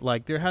saying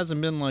that there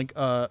hasn't been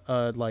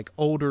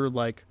older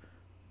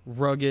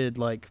rugged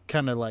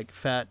kind of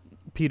fat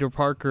Peter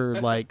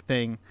Parker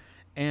thing.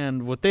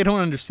 And what they don't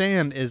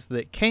understand is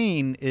that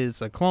Kane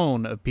is a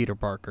clone of Peter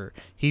Parker.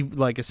 He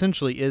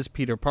essentially is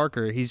Peter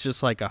Parker. He's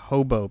just a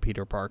hobo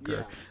Peter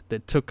Parker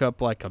that took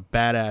up a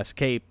badass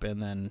cape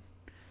and then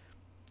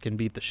can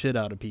beat the shit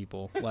out of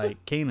people.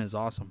 Kane is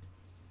awesome.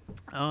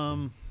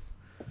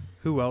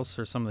 Who else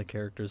are some of the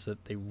characters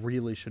that they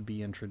really should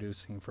be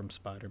introducing from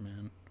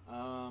Spider-Man? I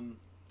don't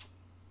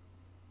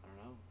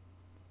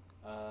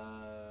know.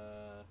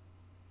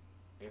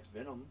 I guess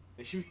Venom.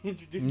 They should be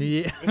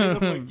introducing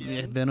Venom again.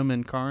 Yeah, Venom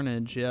and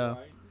Carnage. Yeah.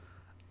 Right.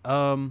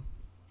 I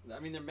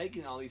mean, they're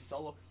making all these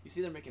solo. You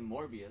see, they're making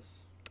Morbius.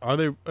 Are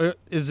they?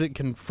 Is it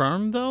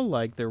confirmed though?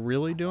 Like they're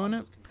really doing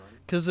it?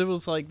 Because it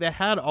was like they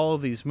had all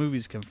of these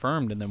movies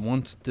confirmed, and then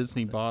once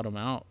Disney bought them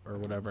out or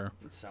whatever,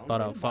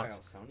 bought out Fox.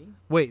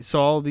 Wait, so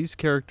all these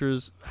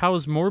characters? How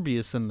is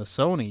Morbius in the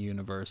Sony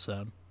universe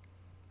then?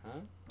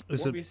 Huh?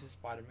 Is Morbius it is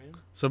Spider-Man.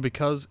 so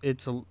because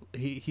it's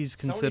he's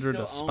considered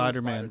a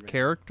Spider-Man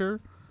character?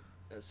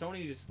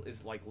 Sony just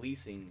is like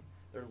leasing.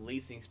 They're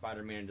leasing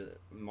Spider-Man to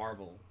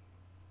Marvel.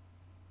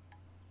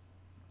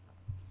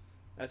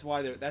 That's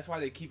why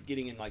they keep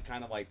getting in like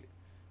kind of like,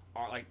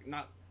 are like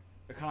not.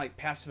 They're kind of like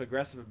passive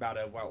aggressive about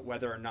it,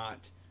 whether or not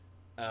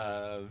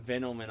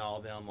Venom and all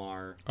of them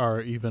are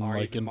even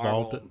like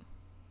involved.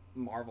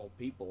 Marvel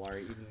people are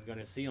even going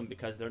to see them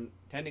because they're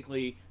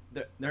technically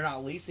they're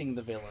not leasing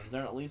the villains.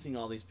 They're not leasing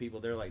all these people.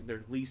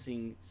 They're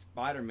leasing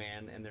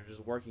Spider-Man, and they're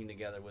just working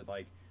together with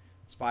like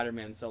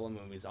Spider-Man solo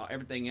movies.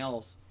 Everything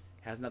else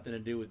has nothing to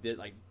do with it.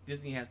 Like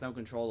Disney has no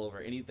control over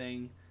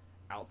anything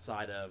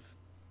outside of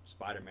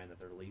Spider-Man that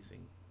they're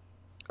leasing.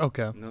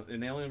 Okay.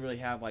 And they only really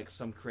have like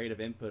some creative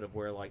input of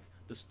where like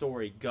the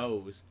story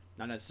goes,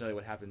 not necessarily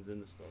what happens in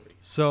the story.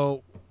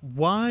 So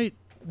why?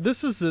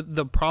 This is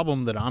the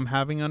problem that I'm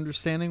having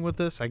understanding with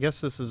this. I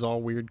guess this is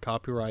all weird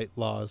copyright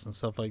laws and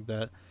stuff like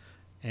that.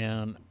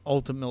 And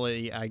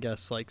ultimately, I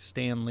guess like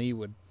Stan Lee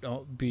would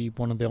be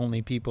one of the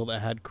only people that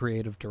had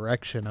creative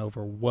direction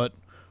over what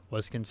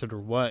was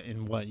considered what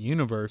in what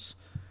universe.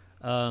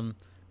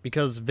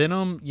 Because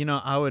Venom,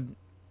 I would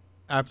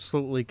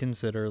absolutely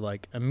consider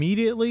like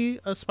immediately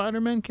a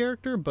Spider-Man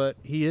character, but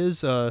he is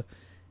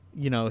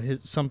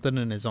something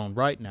in his own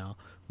right now.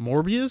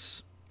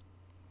 Morbius,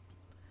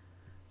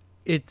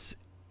 it's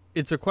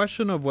a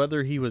question of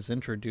whether he was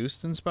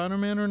introduced in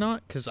Spider-Man or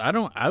not, because I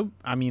don't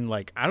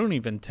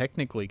even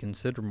technically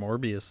consider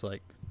Morbius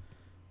like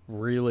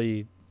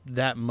really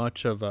that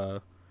much of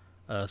a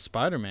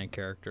Spider-Man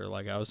character.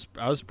 Like I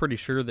was pretty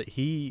sure that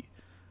he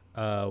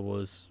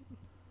was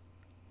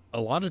a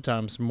lot of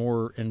times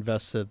more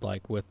invested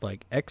like with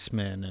like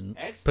X-Men and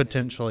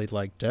potentially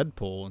like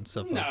Deadpool and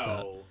stuff like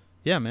that.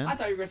 Yeah, man. I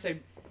thought you were gonna say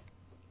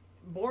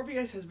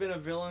Morbius has been a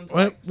villain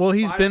to well,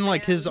 he's been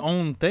like his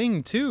own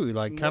thing too,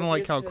 like kind of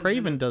like how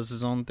Kraven does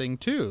his own thing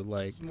too.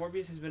 Like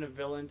Morbius has been a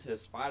villain to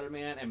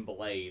Spider-Man and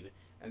Blade,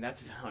 and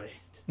that's about it.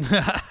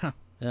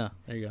 Yeah,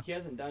 there you go.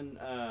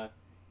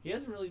 He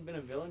hasn't really been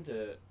a villain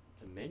to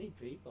many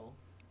people.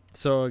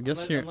 So I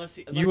guess you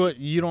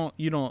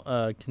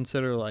don't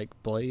consider like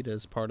Blade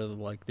as part of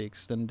like the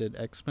extended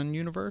X-Men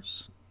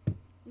universe?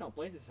 No,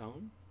 Blade's his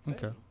own.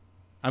 Okay.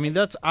 I mean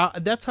that's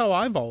how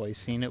I've always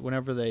seen it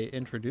whenever they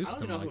introduced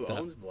him like that. I don't know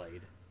who owns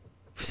Blade.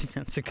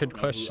 That's a good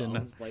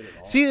question.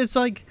 See, it's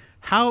like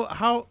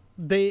how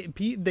they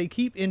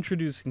keep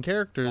introducing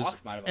characters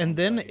and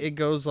then Blade. It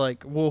goes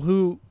like, well,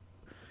 who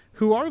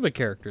are the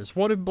characters?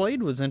 What if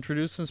Blade was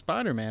introduced in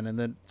Spider-Man, and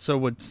then so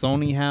would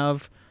Sony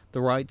have the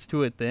rights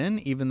to it then,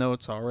 even though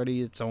it's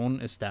already its own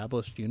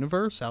established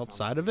universe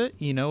outside of it?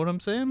 You know what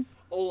I'm saying?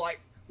 Oh, well,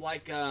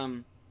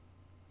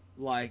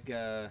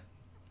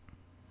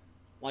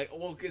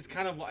 it's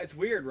kind of it's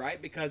weird,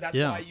 right? Because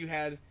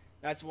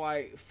that's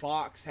why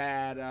Fox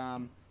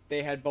had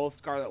they had both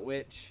Scarlet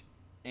Witch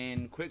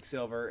and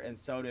Quicksilver, and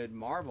so did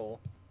Marvel,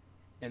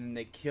 and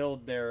they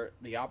killed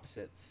the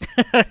opposites.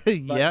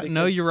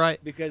 You're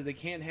right. Because they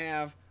can't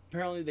have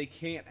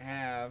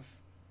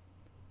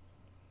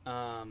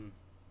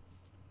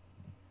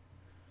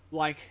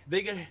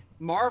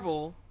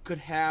Marvel could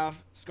have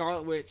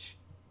Scarlet Witch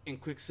and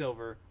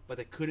Quicksilver, but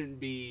they couldn't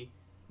be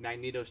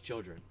Magneto's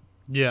children.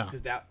 Yeah.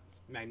 Because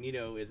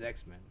Magneto is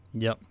X-Men.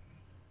 Yep.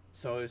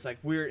 So it's like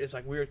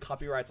weird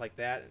copyrights like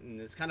that, and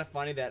it's kind of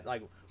funny that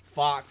like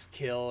Fox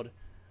killed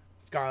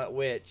Scarlet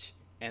Witch,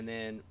 and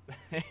then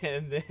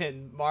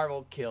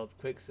Marvel killed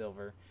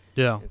Quicksilver.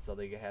 Yeah. And so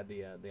they had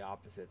the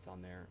opposites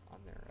on their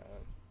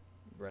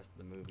rest of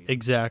the movie.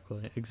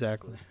 Exactly.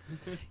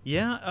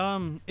 Yeah.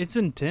 It's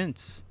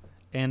intense,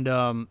 and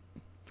I'm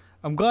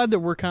glad that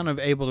we're kind of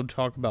able to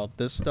talk about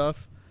this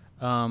stuff,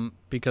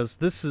 because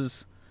this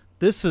is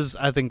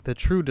I think the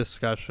true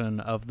discussion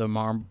of the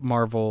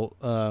Marvel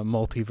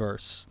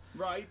multiverse.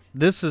 Right.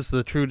 This is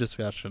the true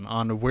discussion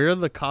on where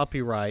the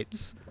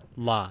copyrights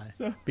lie,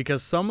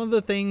 because some of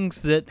the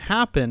things that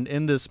happened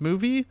in this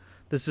movie,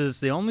 this is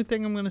the only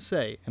thing I'm going to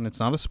say, and it's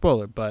not a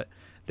spoiler, but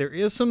there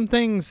is some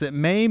things that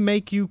may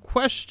make you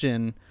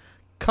question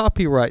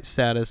copyright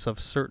status of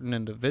certain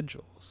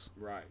individuals.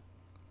 Right.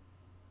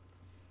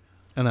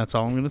 And that's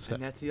all I'm going to say.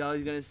 And that's all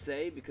he's going to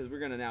say, because we're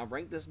going to now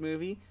rank this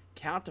movie,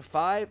 count to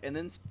 5, and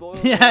then spoil.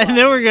 Yeah, and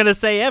then we're going to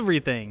say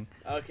everything.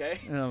 Okay.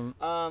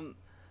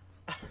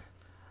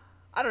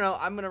 I don't know.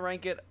 I'm going to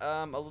rank it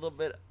a little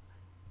bit.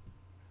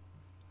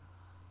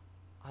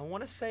 I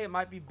want to say it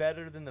might be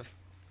better than the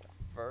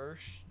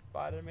first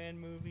Spider-Man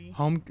movie.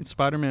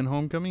 Spider-Man: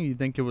 Homecoming. You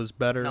think it was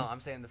better? No, I'm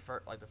saying the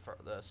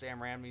Sam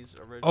Raimi's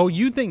original. Oh,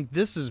 you think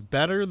this is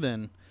better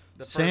than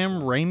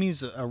Sam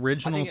Raimi's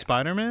original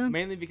Spider-Man?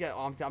 Mainly because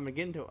I'm going to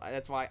get into it.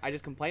 That's why I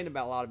just complained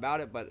a lot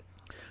about it, but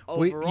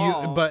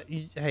overall.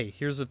 Hey,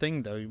 here's the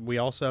thing though. We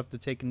also have to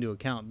take into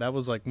account that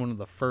was like one of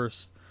the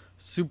first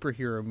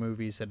superhero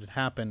movies that had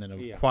happened in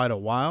Yeah. quite a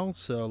while.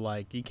 So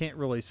like you can't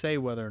really say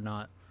whether or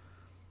not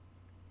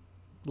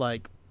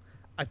like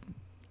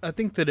I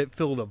think that it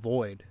filled a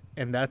void,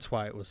 and that's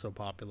why it was so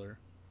popular.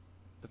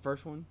 The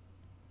first one.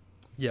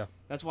 Yeah.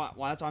 That's why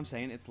I'm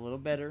saying it's a little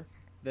better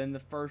than the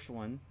first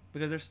one,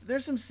 because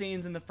there's some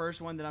scenes in the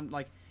first one that I'm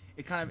like,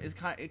 it kind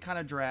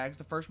of drags.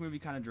 The first movie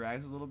kind of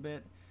drags a little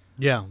bit.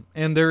 Yeah,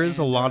 and there is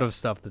a And, lot of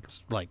stuff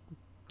that's like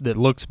that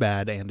looks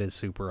bad and is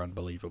super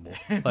unbelievable.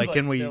 Like,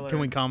 can we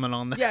filler. comment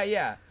on that?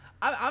 Yeah.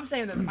 I'm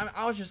saying this.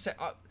 I was just saying.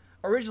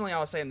 Originally, I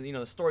was saying that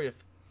the story of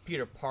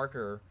Peter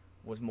Parker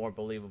was more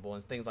believable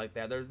and things like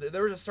that.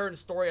 There was a certain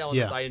story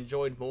elements Yeah. I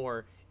enjoyed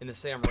more in the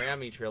Sam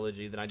Raimi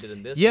trilogy than I did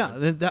in this Yeah,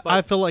 one.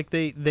 I feel like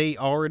they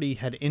already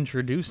had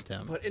introduced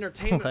him. But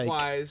entertainment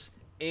wise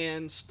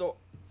and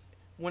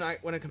when I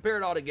compare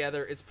it all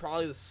together, it's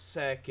probably the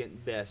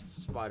second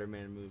best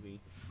Spider-Man movie,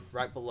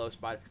 right below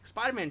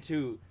Spider-Man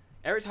 2.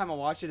 Every time I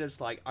watch it, it's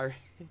like,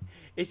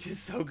 it's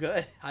just so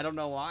good. I don't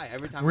know why.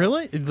 Every time.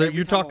 Really?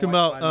 You're talking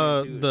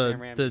about Sam the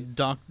Raimi's.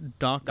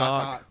 Doc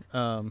Ock,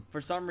 For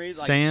some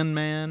reason, like,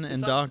 Sandman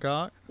and Doc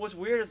Ock, what's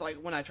weird is like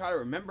when I try to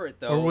remember it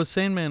though. or was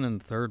Sandman in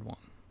the third one?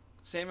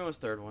 Sandman was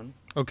third one.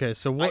 Okay,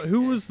 so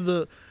who was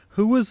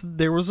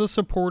there was a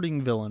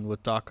supporting villain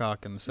with Doc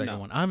Ock in the second No.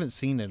 one. I haven't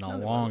seen it in a there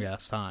long wasn't.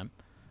 ass time.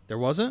 There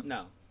wasn't?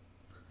 No.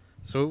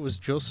 So it was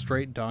just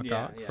straight Doc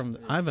Yeah, Ock yeah, from it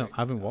was I haven't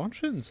straight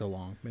watched it in so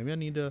long. Maybe I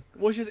need to.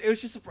 Well, it was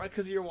just surprising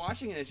because you're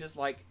watching it. It's just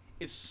like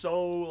it's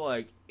so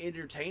like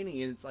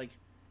entertaining, and it's like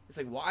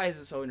why is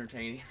it so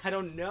entertaining? I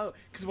don't know.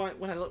 Because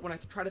when I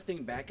try to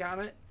think back on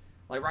it,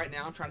 like right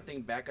now I'm trying to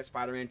think back at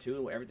Spider-Man 2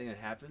 and everything that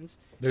happens.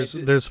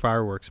 There's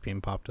fireworks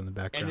being popped in the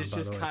background. And it's by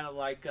just the way. kind of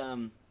like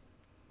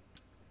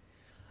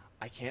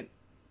I can't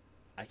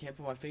put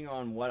my finger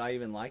on what I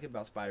even like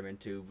about Spider-Man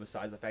 2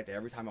 besides the fact that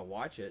every time I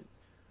watch it,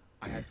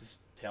 I have to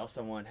tell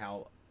someone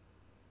how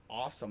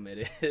awesome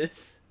it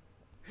is.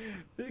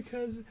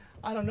 Because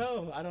I don't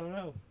know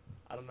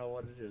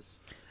what it is.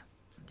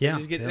 Yeah,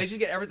 They just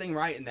get everything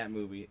right in that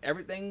movie.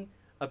 Everything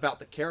about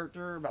the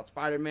character, about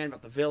Spider-Man,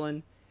 about the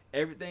villain,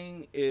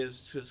 everything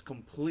is just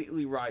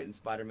completely right in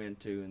Spider-Man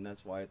 2, and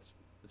that's why it's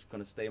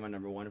going to stay my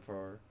number one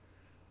for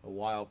a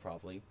while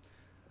probably.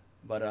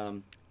 But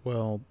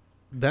well,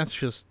 that's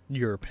just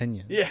your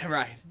opinion. yeah,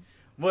 right.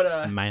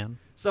 But man.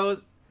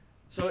 So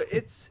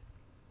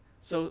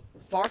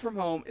Far From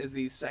Home is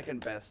the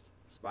second best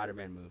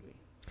Spider-Man movie.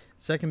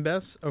 Second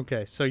best?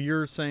 Okay, so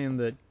you're saying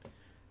that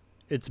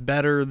it's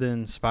better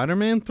than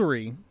Spider-Man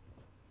 3.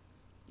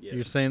 Yes.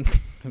 You're saying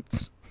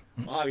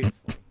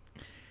Obviously.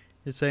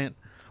 you're saying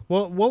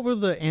what were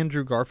the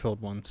Andrew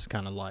Garfield ones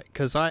kind of like?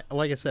 Cuz like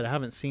I said, I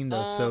haven't seen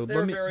those. So They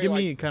were give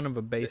me like, kind of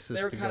a basis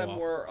They were to kind go of off.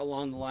 more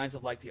along the lines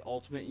of like the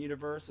Ultimate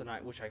Universe,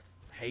 which I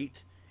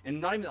hate, and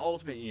not even the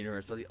Ultimate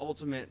Universe, but the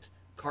Ultimate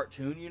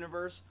Cartoon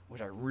Universe,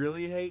 which I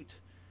really hate,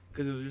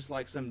 because it was just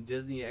like some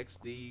Disney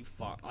XD.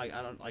 Like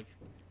I don't like.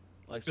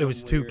 It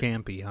was too weird,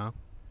 campy, huh?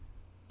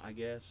 I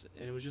guess,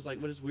 and it was just like,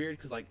 but it's weird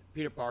because like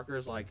Peter Parker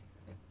is like,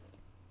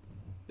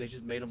 they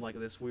just made him like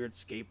this weird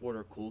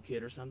skateboarder cool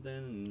kid or something.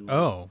 And,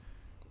 Oh.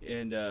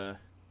 And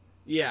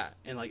yeah,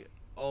 and like,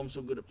 oh, I'm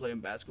so good at playing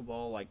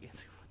basketball. Like, it's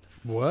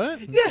like,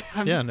 What? yeah,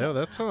 Yeah, no,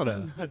 that's not a.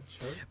 I'm not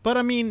sure. But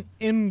I mean,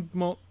 in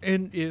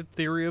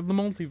theory of the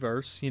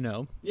multiverse,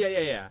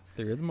 Yeah.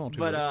 theory of the multiverse.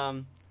 But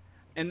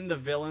and then the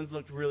villains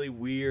looked really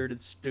weird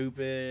and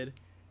stupid,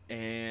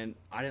 and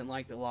I didn't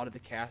like a lot of the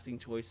casting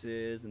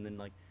choices. And then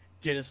like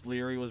Dennis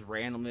Leary was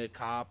randomly a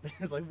cop.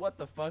 It's like, what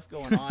the fuck's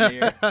going on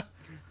here?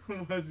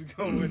 What's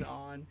going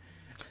on?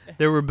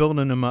 They were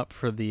building him up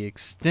for the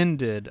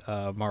extended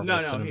Marvel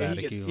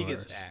Cinematic he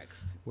Universe. gets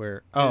axed.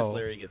 Where Dennis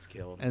Leary gets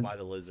killed and- by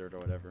the lizard or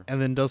whatever.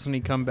 and then doesn't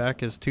he come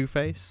back as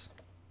Two-Face?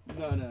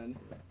 No.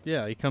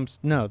 Yeah, he comes.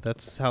 No,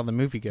 that's how the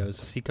movie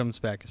goes. Is he comes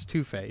back as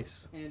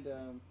Two-Face. And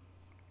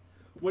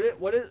what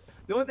is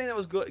the only thing that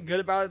was good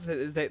about it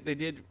is that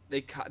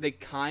they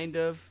kind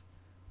of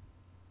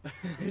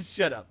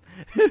shut up.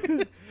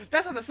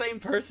 That's not the same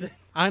person.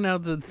 I know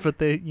that, but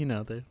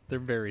they're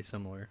very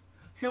similar.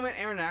 Him and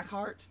Aaron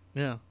Eckhart.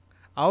 Yeah,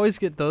 I always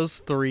get those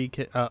three.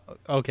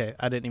 Okay,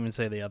 I didn't even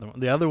say the other one.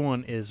 The other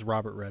one is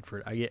Robert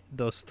Redford. I get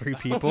those three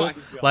people. my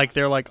gosh. Like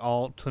they're like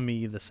all to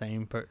me the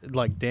same.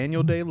 Like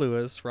Daniel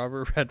Day-Lewis,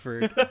 Robert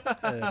Redford,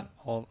 and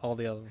all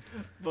the other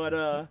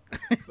ones.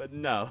 But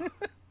no.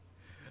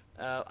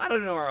 I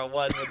don't know where I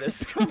was with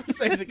this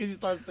conversation because you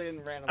started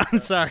saying random I'm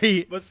stuff.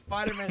 sorry. But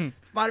Spider-Man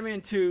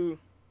 2,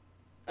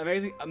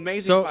 amazing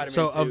So Spider-Man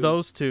 2. of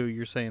those two,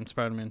 you're saying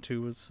Spider-Man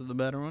 2 was the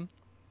better one?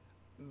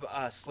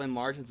 Slim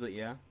margins, but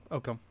yeah.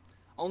 Okay.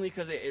 Only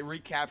because it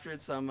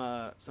recaptured some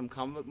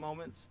comic book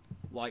moments,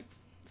 like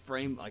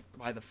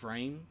by the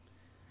frame,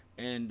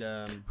 and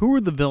Who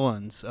were the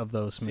villains of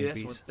those see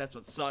movies? that's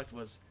what sucked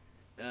was,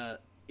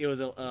 it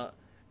was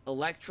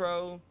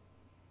Electrode,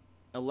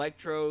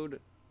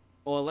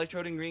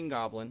 and Green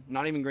Goblin.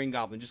 Not even Green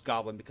Goblin, just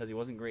Goblin because he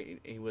wasn't green.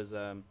 He was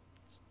and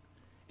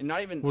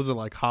not even. Was it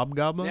like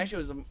Hobgoblin?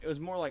 Actually, it was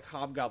more like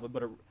Hobgoblin,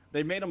 but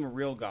they made him a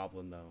real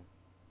Goblin though.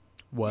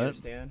 What? You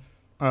understand?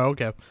 Oh,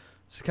 okay.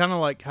 It's kind of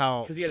like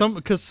how 'Cause he had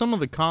because some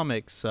of the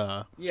comics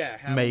Yeah,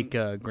 how make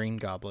Green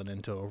Goblin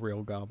into a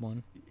real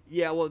goblin.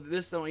 Yeah, well,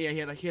 this one,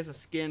 yeah, he has a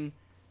skin.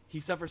 He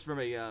suffers from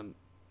a and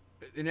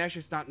actually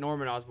it's not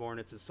Norman Osborn,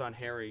 it's his son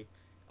Harry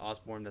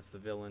Osborn that's the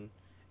villain,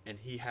 and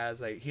he has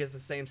the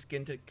same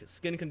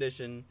skin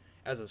condition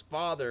as his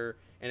father,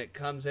 and it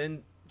comes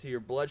into your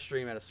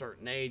bloodstream at a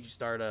certain age. You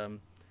start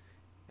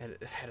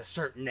at a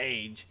certain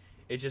age,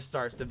 it just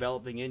starts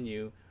developing in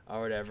you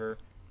or whatever.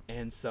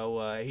 And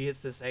so he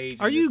hits this age.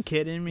 Are you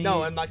kidding me?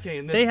 No, I'm not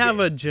kidding. They have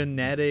a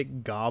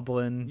genetic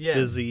goblin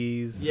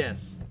disease.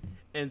 Yes.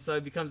 And so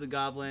he becomes a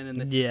goblin,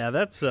 and yeah,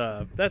 that's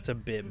a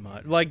bit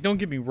much. Like, don't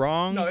get me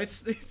wrong. No,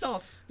 it's all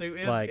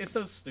stupid. It's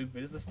so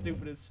stupid. It's the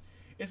stupidest.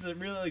 It's the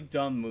really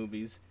dumb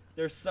movies.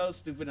 They're so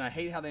stupid, and I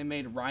hate how they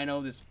made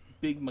Rhino this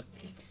big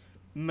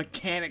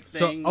mechanic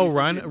thing. So,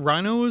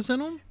 Rhino was in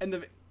them? In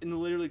the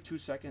literally 2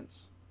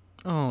 seconds.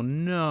 Oh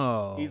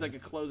no. He's like a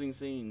closing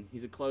scene.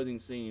 He's a closing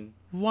scene.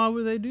 Why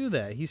would they do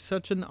that? He's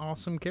such an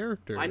awesome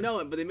character. I know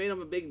it, but they made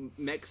him a big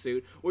mech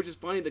suit, which is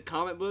funny. The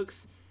comic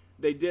books,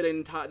 they did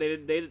an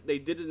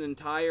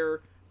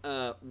entire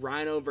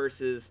Rhino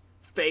versus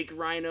fake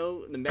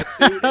Rhino in the mech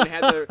suit, and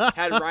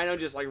had Rhino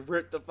just like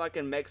rip the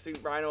fucking mech suit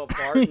Rhino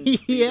apart. And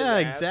yeah,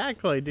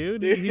 exactly,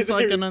 dude. He's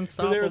like an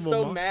unstoppable. They were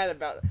so mad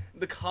about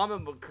the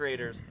comic book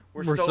creators.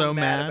 Were so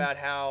mad about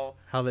how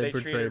they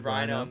treated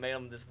Rhino and made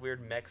him this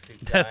weird mech suit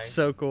guy. That's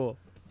so cool.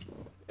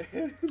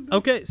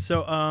 Okay,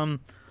 so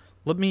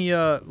let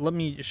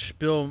me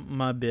spill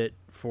my bit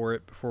for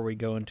it before we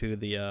go into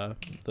the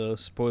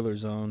spoiler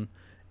zone,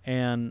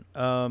 and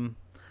I'm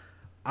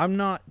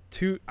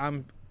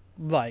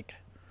like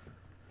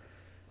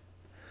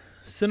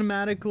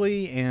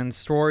cinematically and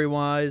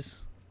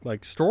story-wise, I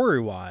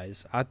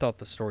thought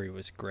the story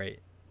was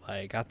great.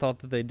 Like, I thought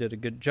that they did a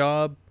good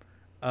job.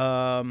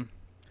 I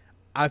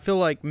feel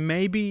like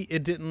maybe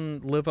it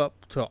didn't live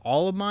up to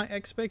all of my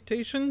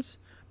expectations,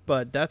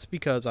 but that's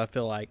because I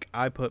feel like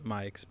I put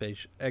my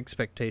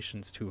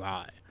expectations too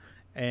high.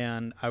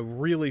 And I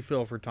really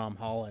feel for Tom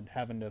Holland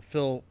having to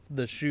fill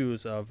the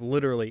shoes of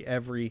literally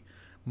every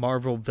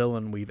Marvel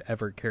villain we've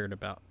ever cared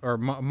about, or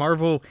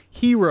Marvel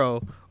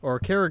hero or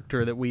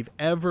character that we've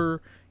ever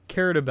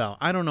cared about.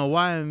 I don't know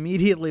why I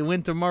immediately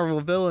went to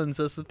Marvel villains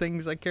as the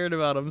things I cared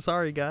about. I'm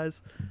sorry,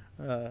 guys.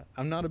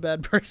 I'm not a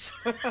bad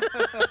person.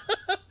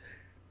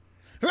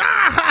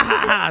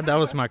 That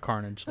was my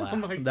Carnage laugh.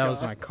 That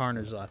was my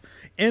Carnage laugh.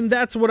 And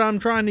that's what I'm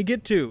trying to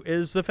get to,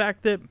 is the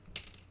fact that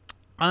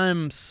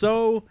I'm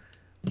so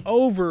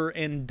over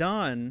and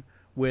done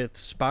with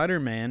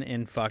Spider-Man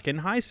in fucking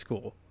high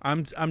school.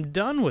 I'm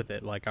done with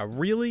it. Like, I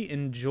really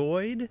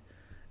enjoyed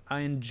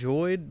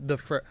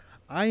the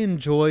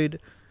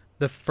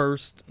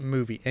first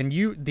movie. And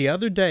you, the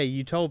other day,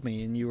 you told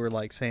me, and you were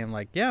like saying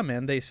like, yeah,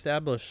 man, they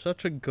established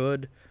such a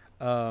good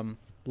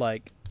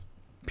like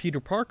Peter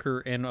Parker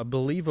and a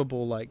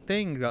believable like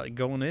thing like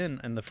going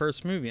in the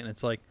first movie, and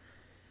it's like,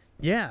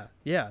 yeah,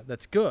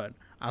 that's good.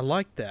 I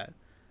like that.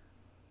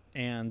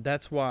 And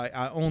that's why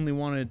I only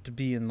wanted it to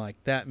be in like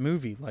that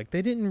movie. Like,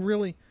 they didn't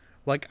really,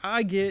 like,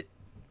 I get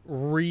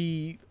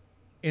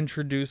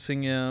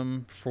reintroducing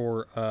him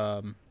for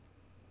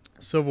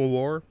Civil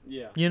War.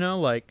 Yeah. You know,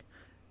 like,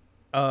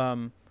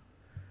 but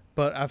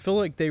I feel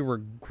like they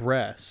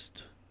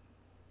regressed.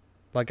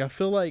 Like, I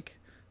feel like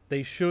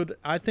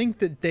I think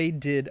that they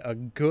did a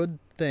good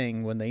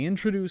thing when they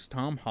introduced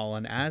Tom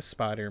Holland as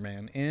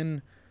Spider-Man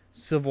in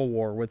Civil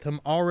War, with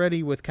him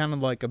already with kind of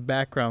like a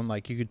background,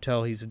 like you could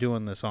tell he's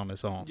doing this on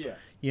his own. Yeah.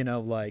 You know,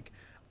 like,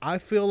 I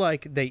feel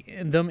like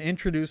them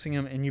introducing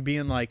him and you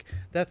being like,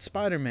 that's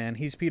Spider-Man,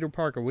 he's Peter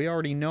Parker. We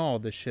already know all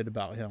this shit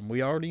about him.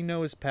 We already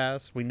know his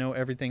past. We know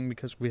everything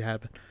because we've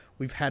had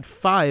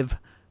five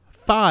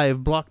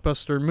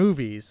blockbuster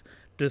movies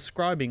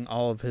describing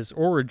all of his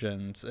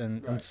origins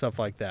and stuff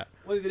like that.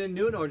 Well, they didn't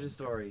do an origin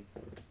story.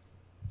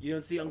 You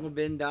don't see Uncle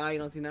Ben die. You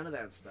don't see none of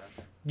that stuff.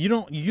 You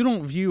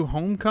don't view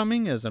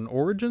Homecoming as an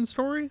origin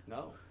story?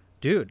 No.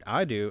 Dude,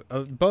 I do.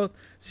 Both.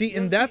 See,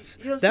 and that's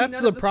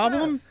the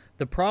problem. Stuff.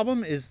 The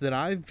problem is that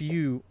I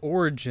view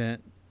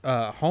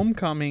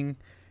Homecoming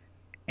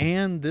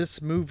and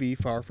this movie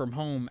Far From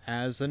Home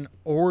as an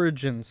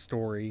origin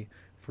story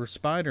for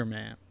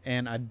Spider-Man,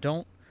 and I'm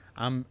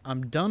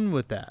done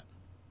with that.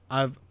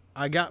 I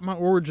got my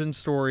origin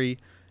story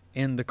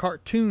in the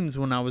cartoons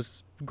when I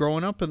was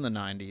growing up in the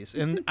 90s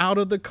and out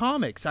of the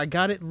comics. I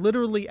got it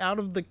literally out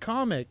of the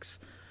comics.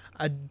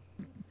 I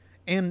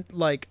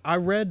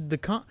read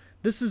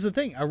this is the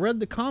thing. I read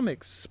the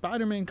comics,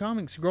 Spider-Man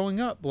comics growing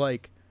up.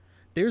 Like,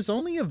 there's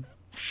only a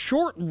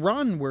short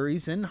run where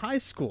he's in high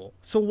school.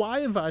 So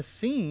why have I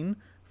seen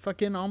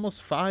fucking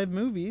almost 5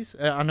 movies?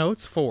 I know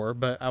it's 4,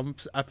 but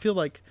I feel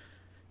like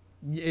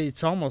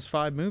it's almost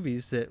 5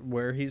 movies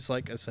where he's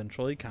like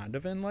essentially kind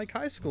of in like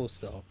high school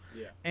still.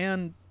 Yeah.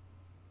 And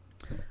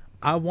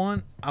I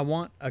want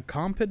a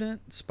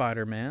competent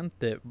Spider-Man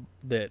that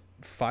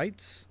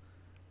fights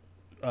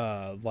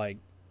like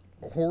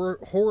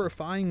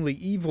horrifyingly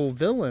evil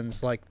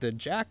villains like the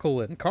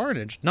Jackal and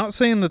Carnage. Not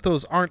saying that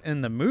those aren't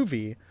in the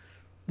movie,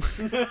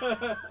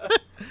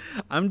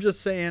 I'm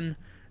just saying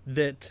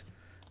that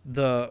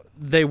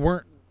they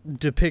weren't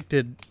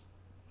depicted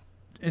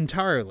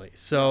entirely.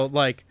 So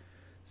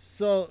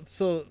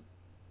so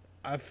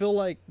I feel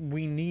like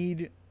we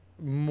need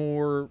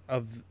more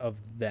of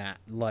that,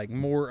 like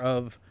more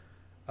of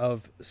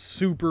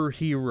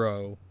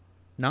superhero,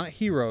 not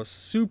hero,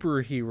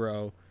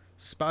 superhero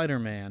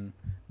Spider-Man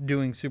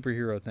doing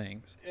superhero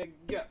things.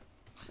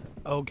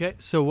 Okay,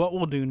 so what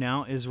we'll do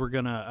now is we're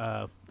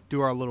gonna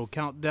do our little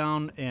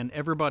countdown, and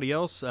everybody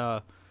else,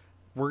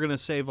 we're gonna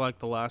save like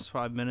the last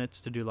 5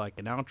 minutes to do like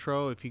an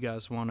outro. If you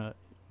guys want to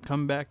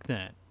come back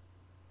then.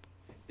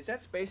 Is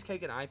that space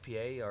cake an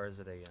IPA or is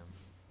it a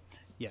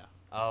Yeah.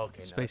 Oh,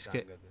 okay. Space no,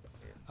 cake.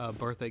 Good.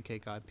 Birthday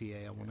cake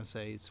IPA, I want to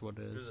say is what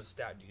it There's a is.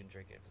 stout you can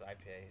drink it because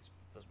IPA is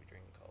supposed to be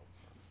drinking cold.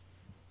 So.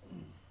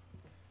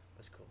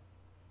 That's cool.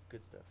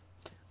 Good stuff.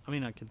 I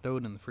mean, I could throw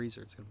it in the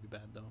freezer. It's gonna be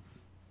bad though.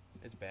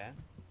 It's bad.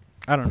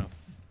 I don't know.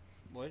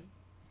 What?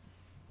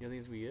 You don't think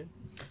it's gonna be good?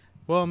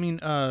 Well, I mean,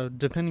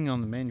 depending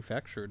on the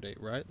manufacturer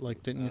date, right?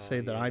 Like, didn't you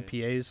say that yeah.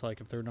 IPAs,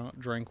 like, if they're not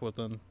drank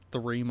within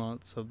 3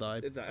 months of the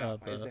Is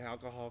the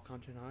alcohol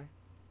content high?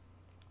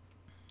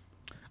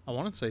 I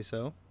want to say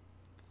so.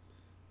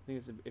 I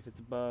think if it's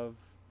above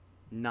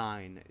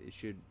 9, it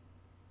should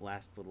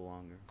last a little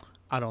longer.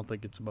 I don't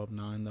think it's above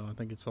 9 though. I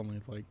think it's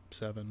only like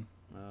 7.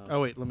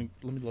 Oh wait, let me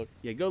look.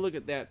 Yeah, go look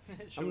at that.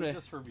 Should we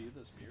just review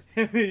this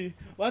beer?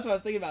 Well, that's what I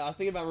was thinking about. I was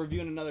thinking about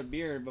reviewing another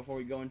beer before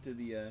we go into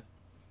the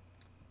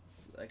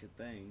second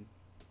thing.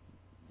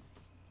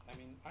 I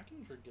mean, I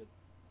can drink it.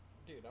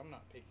 Dude, I'm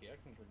not picky. I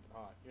can drink it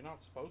hot. You're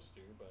not supposed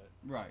to, but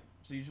Right.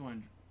 So you just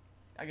want to...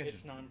 I guess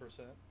it's 9%.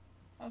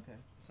 Okay.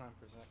 It's 9%.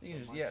 You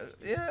So can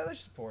yeah, let's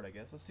just pour it, I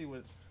guess. Let's see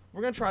what...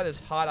 We're going to try this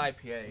hot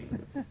IPA.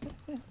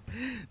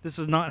 This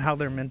is not how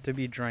they're meant to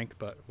be drank,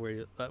 but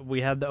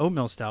we had the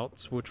oatmeal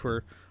stouts, which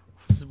were...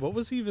 What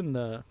was even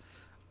the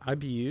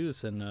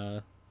IBUs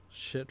and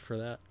shit for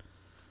that?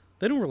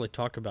 They don't really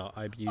talk about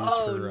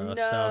IBUs for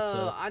stouts.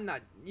 So. I'm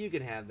not... You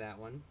can have that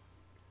one.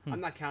 I'm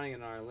not counting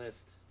it on our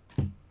list.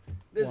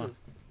 Why?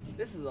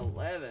 This is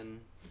 11.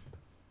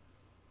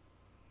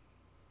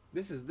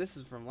 This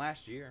is from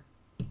last year.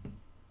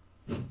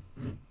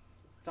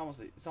 It's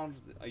almost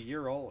a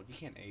year old. You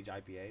can't age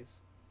IPAs.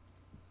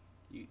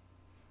 You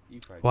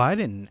probably. Well,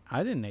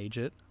 I didn't age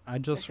it. I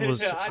just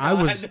was I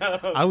know.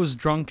 I was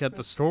drunk at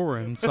the store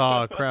and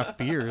saw craft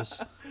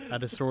beers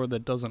at a store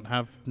that doesn't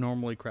have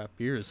normally craft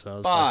beers. So I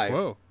was 5, like,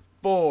 whoa.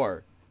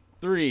 4,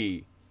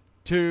 3,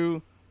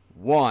 2,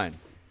 1.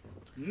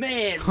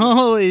 Man,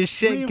 Holy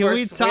shit! Can were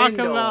we talk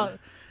swindled. about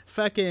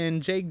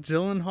fucking Jake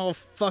Gyllenhaal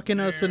fucking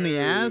us in the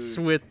ass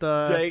with Jake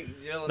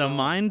the Gyllenhaal.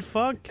 mind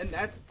fuck? And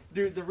that's,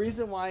 dude, the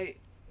reason why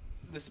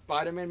the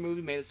Spider-Man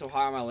movie made it so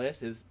high on my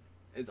list is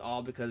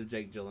all because of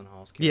Jake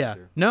Gyllenhaal's Yeah,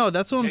 character. no,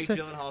 that's what Jake I'm saying.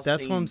 Gyllenhaal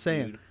That's what I'm sings,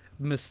 saying. dude.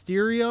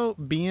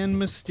 Mysterio being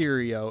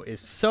Mysterio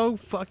is so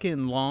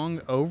fucking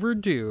long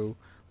overdue.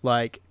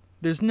 Like,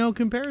 there's no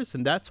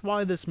comparison. That's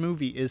why this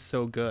movie is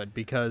so good,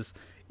 because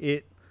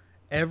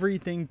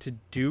everything to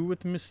do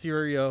with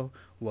Mysterio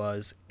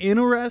was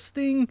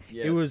interesting.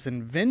 Yes. It was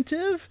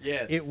inventive.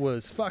 Yes. It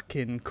was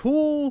fucking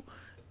cool,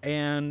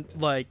 and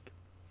like,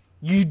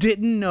 you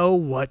didn't know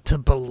what to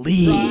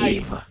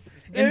believe. Right.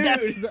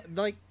 And Dude.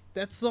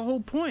 that's the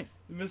whole point.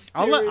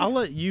 Mysterio. I'll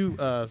let you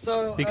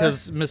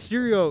because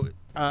Mysterio.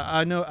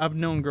 I've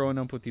known growing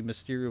up with you,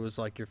 Mysterio was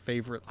like your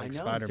favorite I like know,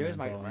 Spider-Man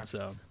Mysterio's villain.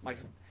 So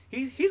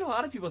he's a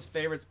lot of people's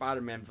favorite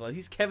Spider-Man villain.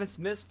 He's Kevin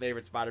Smith's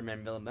favorite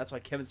Spider-Man villain. That's why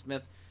Kevin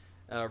Smith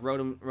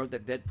wrote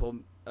that Deadpool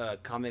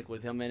comic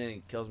with him in it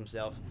and kills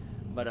himself.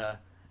 But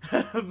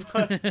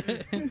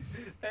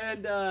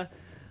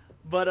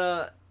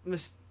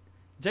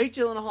Jake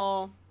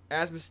Gyllenhaal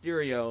as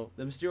Mysterio,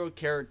 the Mysterio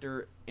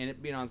character, and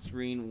it being on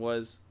screen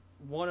was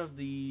one of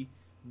the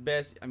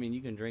best. I mean,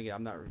 you can drink it.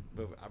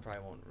 But I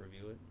probably won't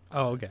review it.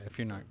 oh, okay. If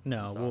you're not,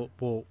 no,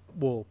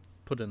 we'll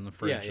put it in the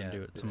fridge Yeah, and do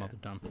let's it do some that. other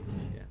time.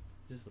 Yeah,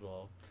 just a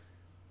little.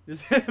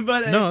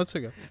 But No, that's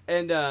okay.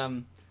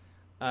 and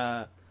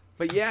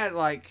but yeah,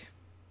 like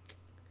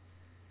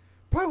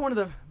probably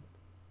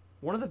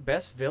one of the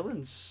best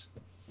villains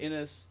in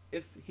us.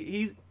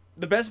 He's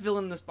the best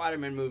villain in the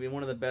Spider-Man movie, and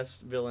one of the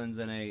best villains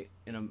in a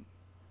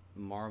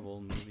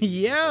Marvel movie.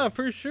 Yeah,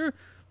 for sure.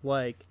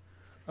 Like,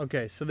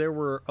 okay, so there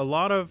were a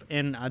lot of,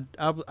 and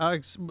I'll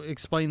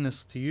explain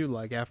this to you.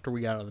 Like after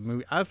we got out of the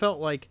movie, I felt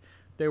like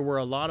there were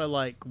a lot of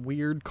like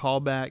weird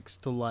callbacks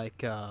to like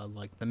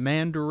the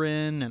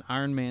Mandarin and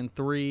Iron Man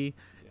 3,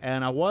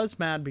 and I was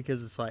mad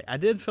because it's like I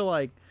did feel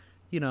like,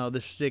 you know,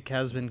 the shtick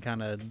has been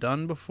kind of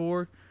done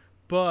before,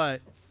 but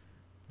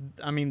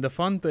I mean the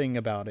fun thing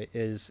about it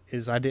is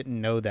I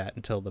didn't know that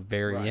until the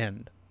very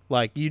end.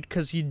 Like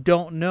because you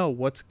don't know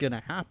what's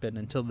gonna happen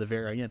until the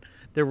very end.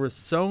 There were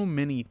so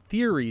many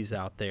theories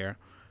out there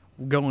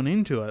going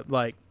into it,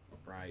 like.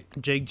 Right.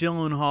 Jake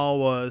Gyllenhaal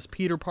was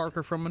Peter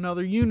Parker from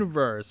another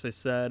universe. They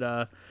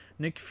said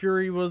Nick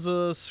Fury was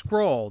a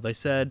Skrull. They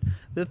said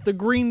that the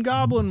Green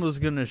Goblin was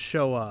going to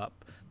show up.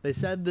 They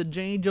said that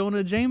J.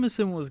 Jonah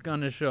Jameson was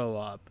going to show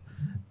up.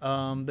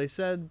 They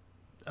said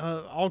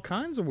all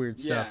kinds of weird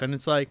stuff, Yeah. and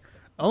it's like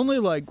only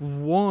like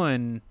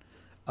one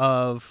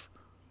of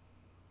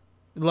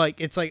like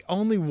it's like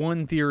only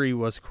one theory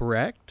was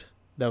correct.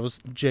 That was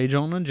J.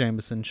 Jonah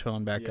Jameson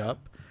showing back Yeah.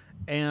 up,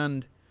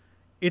 and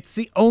it's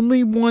the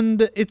only one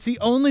that it's the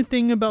only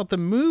thing about the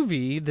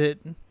movie that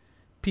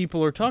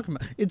people are talking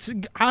about.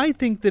 I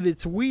think that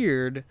it's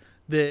weird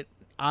that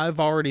I've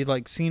already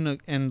like seen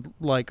and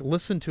like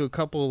listened to a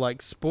couple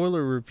like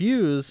spoiler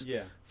reviews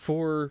Yeah.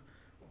 for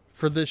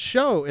this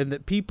show, and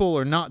that people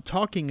are not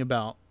talking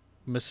about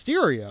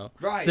Mysterio.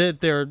 Right. That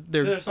they're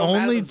so mad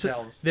at only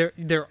themselves.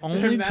 they're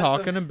only mad at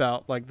talking them.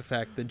 about like the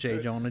fact that J.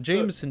 Jonah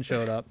Jameson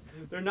showed up.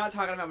 They're not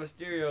talking about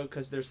Mysterio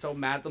because they're so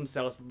mad at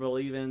themselves for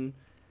believing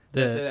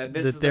That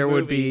this is there the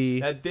would movie,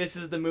 be that this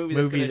is the movie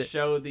that's going to that-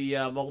 show the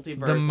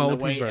multiverse and the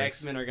way multiverse.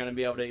 X-Men are going to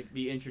be able to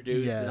be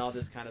introduced and all Yes.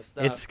 this kind of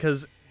stuff. It's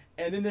because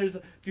And then there's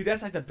dude,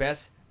 that's like the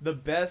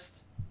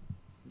best.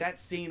 That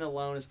scene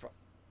alone is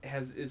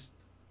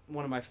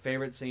one of my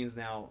favorite scenes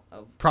now.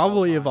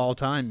 probably all of time. all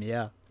time.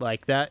 Yeah,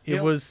 like that. It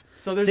Yep. was.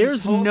 So there's There's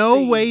this whole no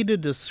scene- way to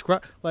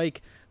describe.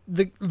 Like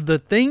the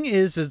thing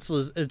is,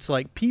 it's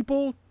like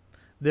people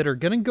that are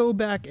gonna go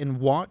back and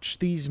watch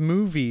these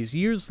movies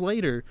years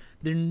later.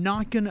 They're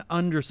not gonna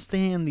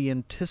understand the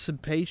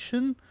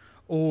anticipation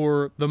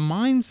or the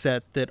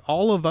mindset that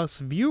all of us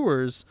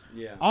viewers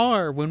Yeah.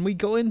 are when we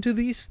go into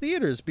these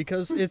theaters,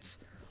 because it's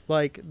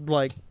like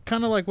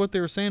kind of like what they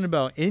were saying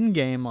about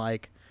Endgame,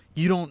 like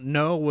you don't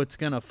know what's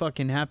gonna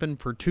fucking happen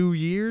for 2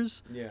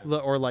 years, Yeah.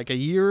 or like a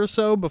year or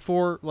so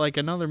before like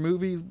another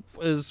movie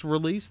is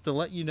released to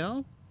let you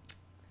know.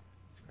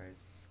 It's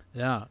crazy.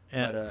 Yeah,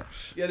 and But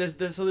yeah, there's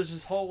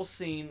this whole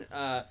scene.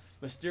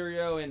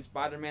 Mysterio and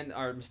Spider-Man,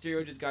 or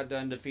Mysterio just got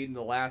done defeating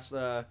the last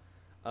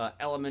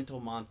elemental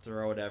monster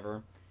or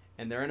whatever,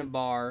 and they're in a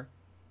bar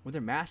with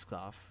their masks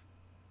off.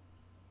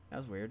 That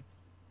was weird.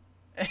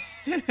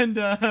 And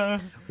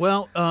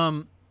well,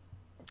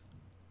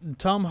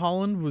 Tom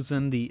Holland was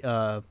in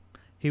the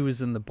he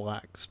was in the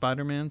black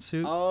Spider-Man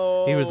suit.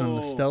 oh, He was in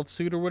the stealth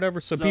suit or whatever,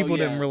 so people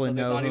didn't really so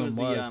they know thought who he him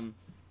was.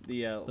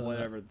 was.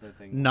 Whatever the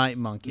thing. Was. Night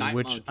Monkey, Night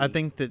which Monkey. I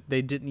think that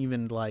they didn't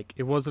even like.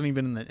 It wasn't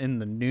even in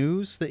the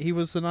news that he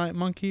was the Night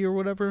Monkey or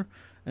whatever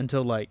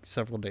until like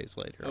several days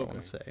later. I want Okay.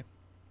 to say.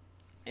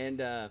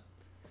 And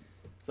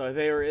so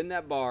they were in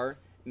that bar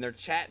and they're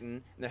chatting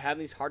and they're having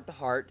these heart to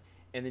heart,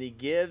 and then he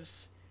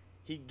gives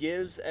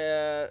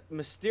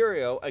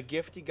Mysterio a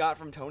gift he got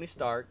from Tony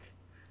Stark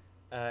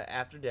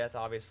after death,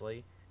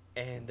 obviously,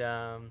 and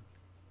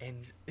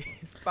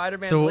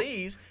Spider-Man So-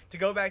 leaves to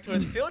go back to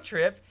his field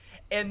trip,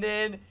 and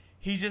then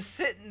he's just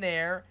sitting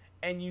there,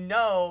 and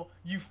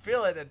you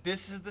feel it that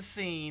this is the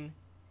scene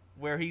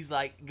where he's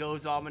like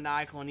goes all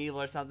maniacal and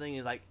evil or something,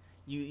 and like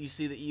you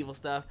see the evil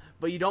stuff,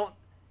 but you don't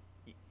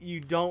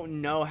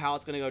know how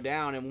it's gonna go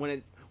down, and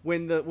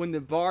when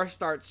the bar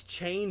starts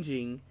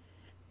changing,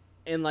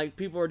 and like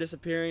people are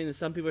disappearing and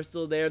some people are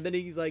still there, then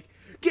he's like,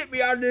 "Get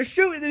me out of there,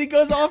 shoot!" And then he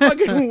goes all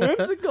fucking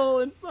whimsical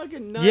and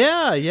fucking nuts.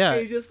 Yeah, yeah.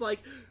 And he's just like,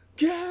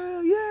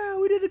 "Yeah,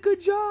 we did a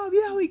good job.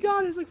 Yeah, we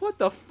got it." It's like, what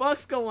the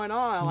fuck's going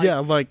on? Like, Yeah,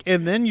 like,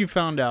 and then you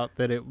found out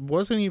that it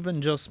wasn't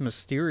even just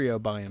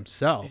Mysterio by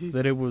himself,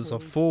 that it was a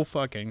full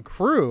fucking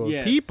crew of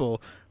Yes.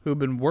 people who've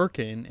been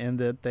working, and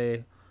that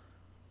they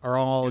are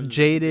all It was a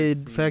jaded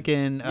good scene.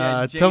 fucking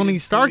Yeah, jaded Tony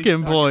Stark Tony Stark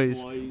employees,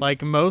 employees.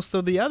 like most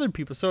of the other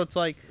people. So it's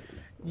like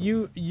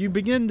you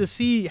begin to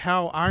see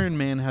how Iron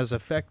Man has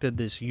affected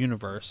this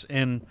universe,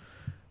 and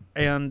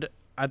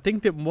I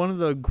think that one of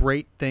the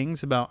great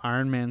things about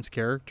Iron Man's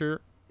character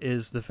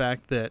is the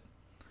fact that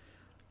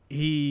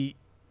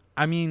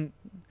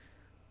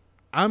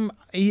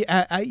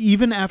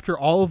even after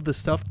all of the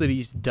stuff that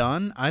he's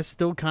done, I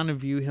still kind of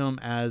view him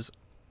as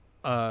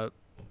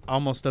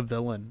almost a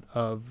villain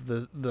of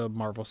the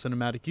Marvel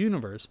Cinematic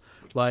Universe.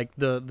 Like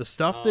the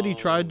stuff that he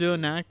tried to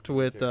enact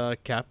with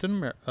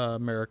Captain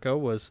America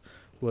was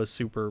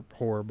super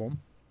horrible,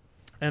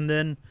 and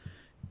then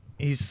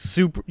he's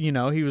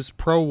he was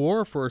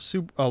pro-war for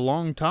a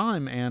long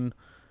time, and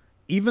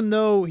even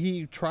though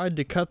he tried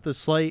to cut the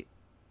slate,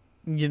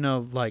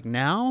 like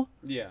now,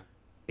 yeah,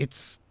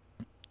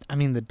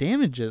 the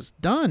damage is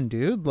done,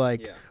 dude.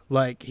 Like, Yeah.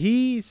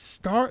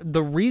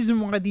 the reason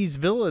why these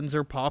villains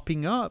are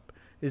popping up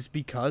is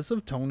because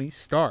of Tony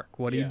Stark.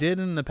 What he Yeah. did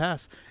in the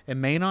past. It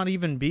may not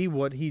even be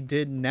what he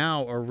did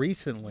now or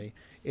recently.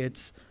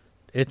 It's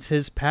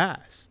his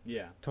past.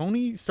 yeah.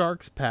 Tony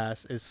Stark's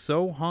past is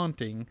so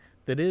haunting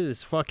that it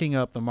is fucking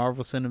up the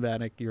Marvel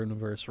Cinematic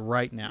Universe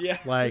right now. Yeah,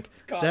 Like,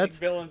 it's causing that's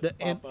villains to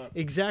and pop up.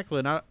 exactly.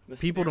 And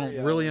people don't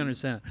Mysterio really and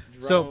understand.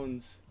 So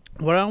Drones.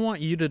 what I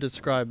want you to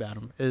describe,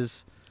 Adam,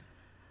 is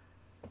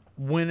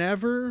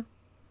whenever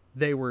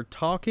they were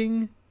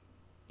talking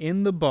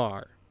in the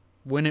bar,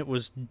 when it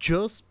was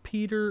just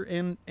Peter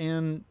and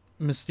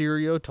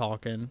Mysterio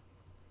talking,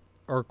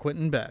 or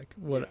Quentin Beck,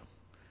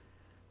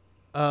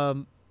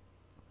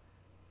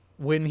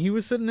 when he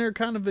was sitting there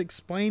kind of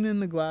explaining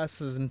the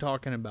glasses and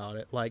talking about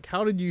it, like,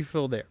 how did you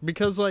feel there?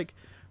 Because, like,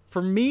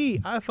 for me,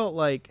 I felt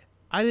like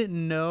I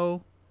didn't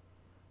know.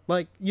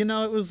 Like, you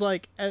know, it was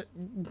like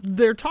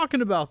they're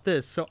talking about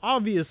this, so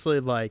obviously,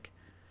 like,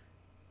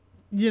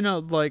 you know,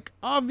 like,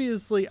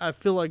 obviously I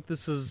feel like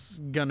this is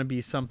gonna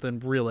be something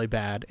really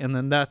bad, and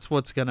then that's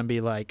what's gonna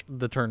be like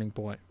the turning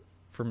point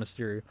for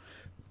Mysterio.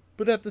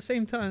 But at the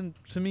same time,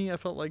 to me, I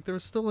felt like there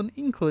was still an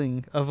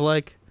inkling of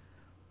like,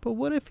 but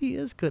what if he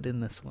is good in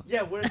this one?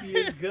 Yeah, what if he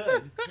is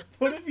good?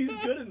 What if he's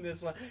good in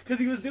this one? Because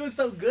he was doing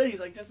so good. He's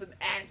like just an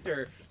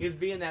actor. He was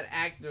being that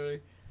actor.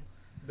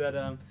 But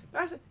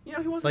that's, you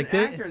know, he wasn't Like an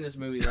actor in this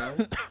movie though.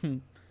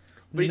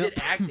 But he No. did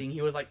acting.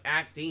 He was like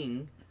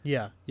acting,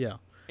 Yeah. and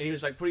he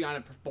was like putting on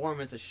a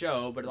performance, a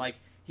show. But like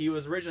he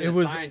was originally It a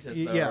was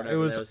scientist. Though, yeah. or It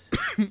whatever was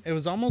it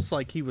was almost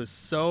like he was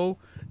so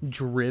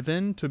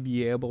driven to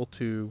be able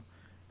to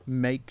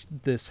make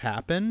this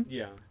happen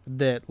Yeah.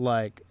 that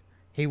like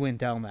he went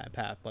down that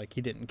path. Like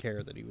he didn't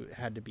care that he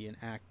had to be an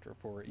actor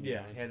for it. you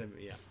Yeah, know? he had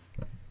to, yeah.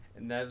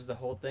 And that was the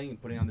whole thing,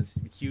 putting on this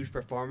huge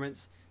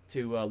performance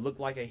to look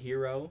like a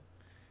hero.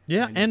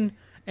 Yeah, And-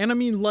 and I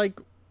mean, like,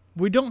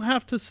 we don't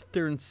have to sit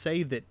there and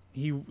say that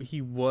he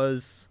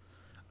was,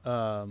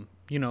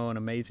 you know, an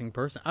amazing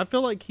person. I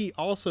feel like he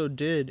also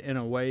did, in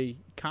a way,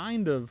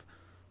 kind of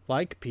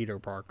like Peter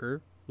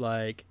Parker,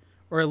 like,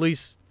 or at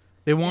least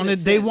they wanted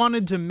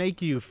sense. to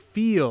make you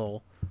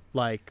feel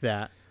like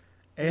that.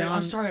 He's like, I'm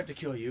And sorry I have to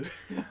kill you.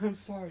 I'm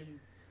sorry.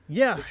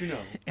 yeah, But you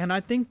know. and I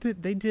think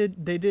that they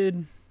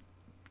did.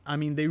 I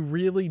mean, they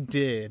really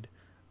did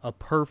a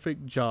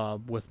perfect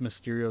job with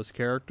Mysterio's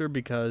character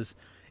because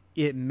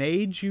it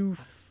made you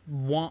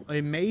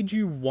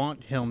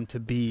want him to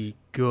be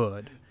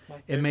good.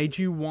 It made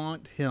you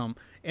want him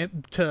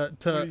and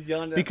When he's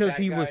yelling at that because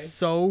fat he guy. was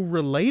so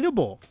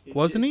relatable,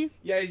 wasn't he?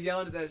 Yeah, he's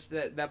yelling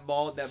at that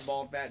bald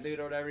fat dude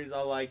or whatever. He's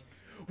all like,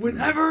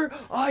 whenever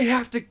I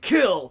have to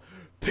kill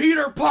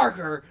Peter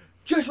Parker,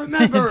 just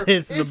remember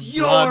it's the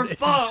your blood is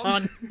fault.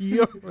 on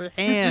your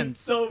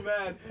hands. So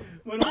bad.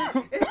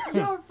 It's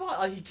your fault.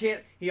 Like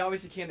he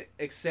obviously can't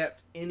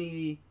accept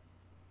any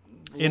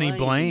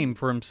blame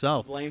for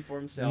himself. Blame for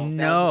himself. That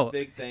No, was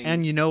his big thing.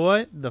 and you know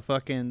what? The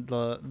fucking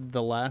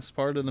the last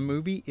part of the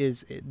movie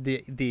is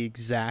the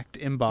exact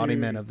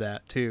embodiment Dude. of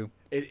that too.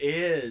 It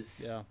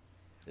is. Yeah,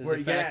 is Where the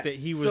you fact get- that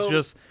he was so-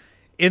 just,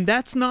 and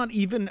that's not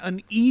even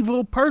an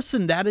evil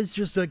person. That is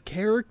just a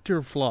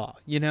character flaw.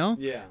 You know?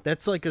 Yeah.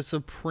 That's like a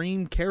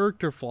supreme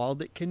character flaw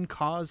that can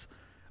cause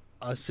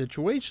a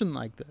situation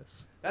like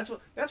this. That's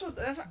what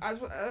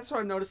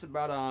I noticed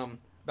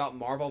about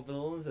Marvel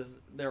villains is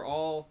they're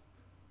all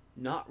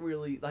not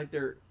really like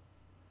they're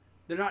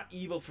not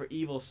evil for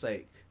evil's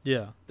sake.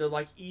 Yeah. They're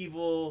like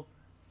evil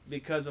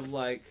because of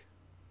like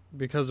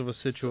Because of a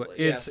situation,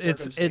 yeah, it's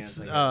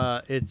circumstance,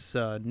 I it's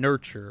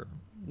nurture,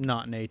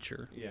 not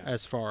nature. Yeah.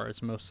 As far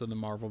as most of the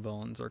Marvel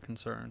villains are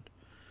concerned.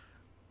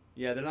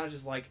 yeah, they're not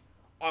just like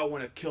I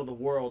want to kill the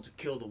world to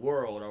kill the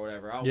world or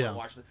whatever. I want Yeah. to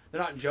watch. They're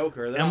not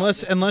Joker. They're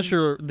Unless not,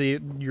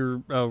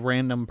 you're a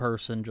random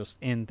person just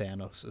in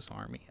Thanos'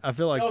 army. I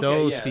feel like Okay,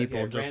 those yeah, people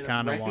yeah, just random-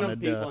 kind of random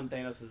wanted people to. in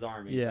Thanos'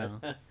 army. Yeah.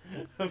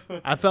 but-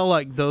 I felt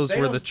like those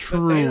were the Thanos- but true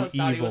Thanos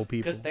thought he evil was-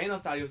 people. Because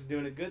Thanos thought he was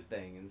doing a good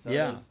thing, and so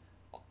Yeah. it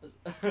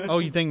was, Oh,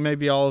 you think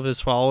maybe all of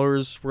his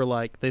followers were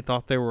like they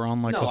thought they were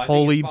on like No, a I think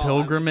holy his follow-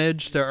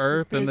 pilgrimage to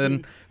Earth, and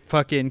then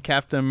fucking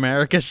Captain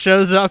America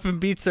shows up and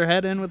beats their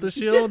head in with a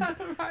shield.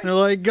 right. They're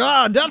like,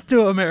 God, death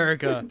to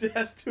America.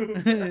 Death to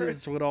America.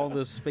 It's what all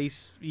the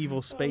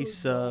evil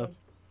space God.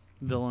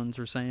 villains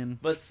are saying.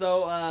 But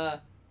so,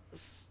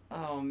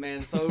 oh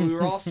man, so we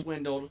were all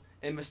swindled,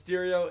 and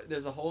Mysterio.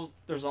 There's a whole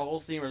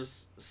scene where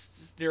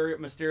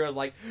Mysterio's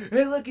like,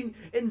 "Hey, look,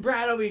 and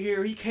Brad over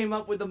here, he came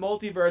up with the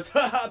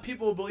multiverse.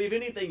 People will believe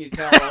anything you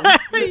tell them."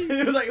 He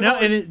was like, No, "Oh,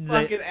 and you it,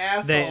 fucking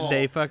asshole."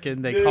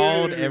 they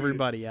called Dude.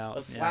 everybody out.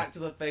 A slap to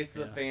the face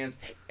of the fans,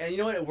 and you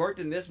know what? It worked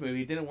in this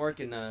movie. It didn't work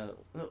in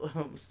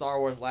Star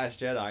Wars: Last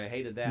Jedi. I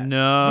hated that.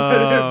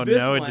 No, This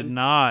no, it one- did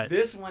not.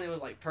 This one, it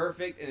was like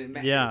perfect,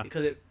 and Yeah.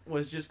 because it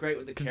was just great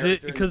with the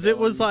character. Because it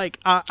was like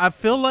I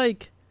feel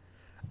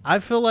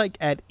like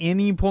at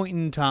any point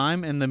in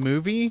time in the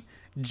movie,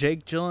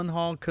 Jake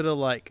Gyllenhaal could have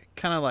like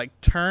kind of like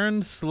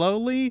turned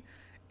slowly,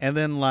 and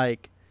then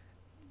like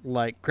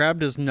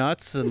grabbed his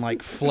nuts and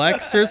like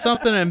flexed or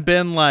something, and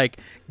been like,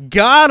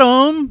 got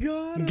him.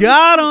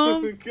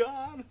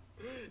 God,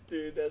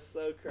 dude, that's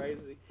so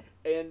crazy.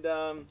 And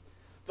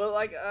but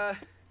like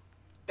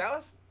that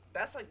was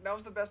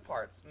the best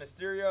parts.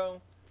 Mysterio,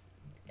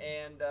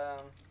 and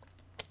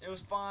it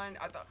was fine.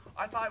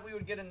 I thought we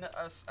would get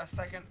a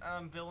second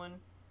villain.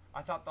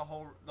 I thought the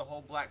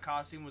whole black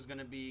costume was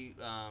gonna be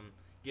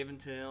given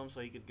to him so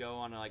he could go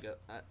on a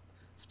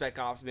spec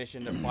ops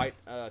mission to fight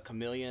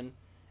Chameleon.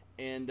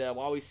 And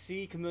while we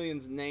see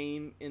Chameleon's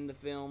name in the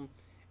film,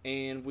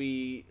 and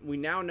we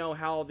now know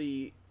how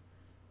the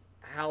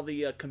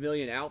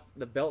Chameleon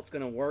the belt's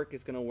gonna work.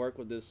 It's gonna work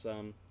with this.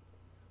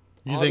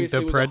 You think the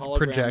obviously with hologram-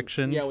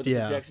 projection? Yeah, with the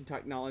projection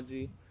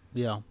technology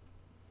Yeah.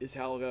 is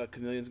how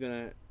Chameleon's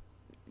gonna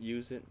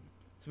use it.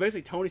 So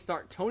basically,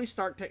 Tony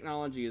Stark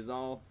technology is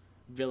all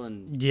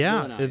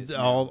Yeah, villainized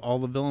now. all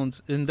the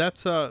villains, and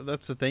that's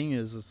the thing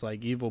is, it's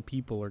like evil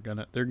people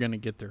they're gonna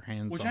get their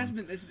hands Which on. that's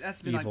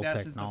been like evil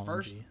that since the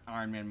first technology.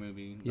 Iron Man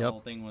movie. The Yep.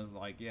 whole thing was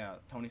like, yeah,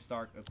 Tony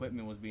Stark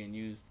equipment was being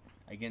used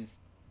against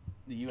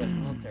the U.S.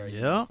 military and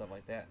Yep. stuff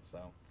like that.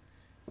 So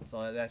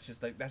that's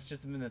just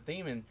been the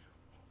theme, and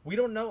we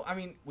don't know. I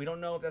mean, we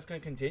don't know if that's going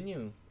to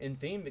continue in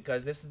theme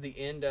because this is the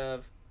end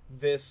of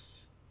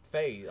this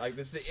phase. Like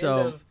this is the end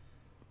of.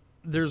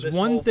 There's this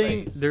one whole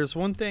thing. phase. There's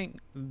one thing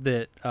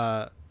that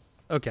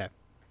okay,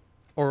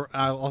 or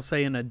I'll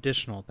say an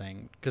additional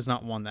thing because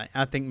not one that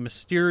I think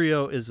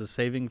Mysterio is a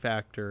saving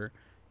factor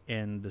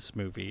in this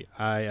movie.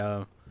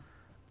 I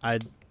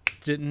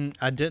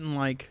didn't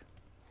like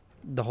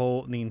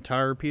the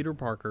entire Peter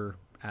Parker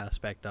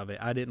aspect of it.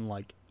 I didn't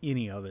like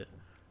any of it.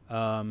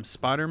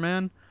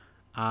 Spider-Man,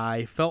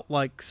 I felt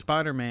like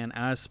Spider-Man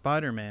as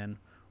Spider-Man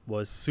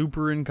was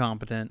super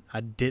incompetent.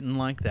 I didn't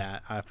like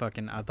that. I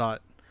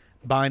thought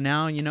by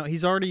now,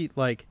 he's already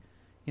like,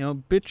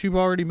 bitch, you've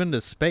already been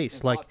to space.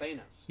 and Like, fought Thanos.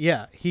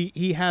 yeah,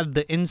 he had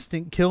the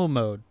instant kill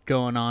mode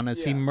going on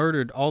as he Yeah.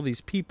 murdered all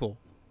these people,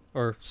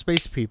 or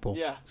space people.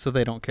 Yeah. So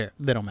they don't care.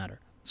 They don't matter.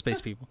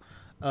 Space people.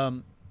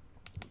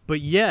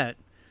 But yet,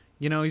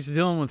 he's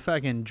dealing with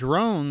fucking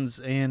drones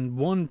and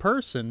one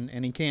person,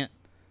 and he can't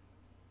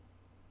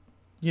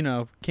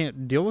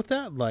deal with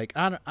that. Like,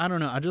 I don't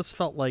know. I just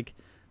felt like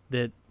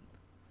that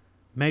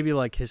maybe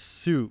like his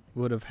suit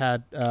would have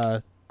had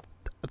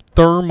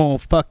thermal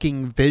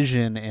fucking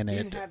vision in He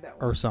it didn't have that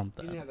or one.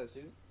 something. He didn't have that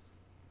suit.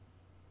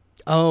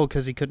 Oh,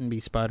 because he couldn't be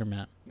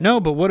Spider-Man. No,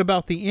 but what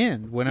about the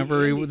end?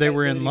 Whenever they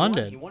were in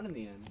London. He won in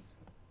the end.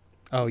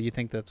 Oh, you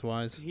think that's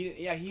wise?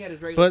 He had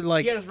his regular. But,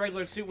 like, he had his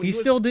regular suit. When He was-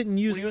 still didn't when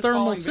use he was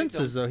thermal following senses,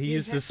 victims, though. He he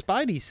used didn't his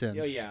Spidey sense.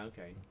 Oh yeah,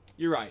 okay.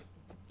 You're right.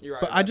 But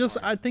about that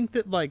part. I think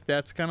that, like,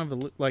 that's kind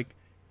of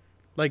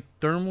like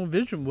thermal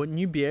vision. Wouldn't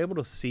you be able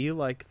to see,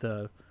 like,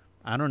 the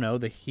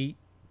heat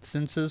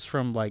senses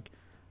from, like,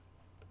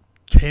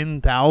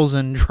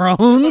 10,000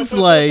 drones?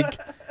 Like,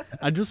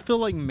 I just feel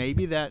like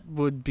maybe that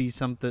would be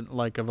something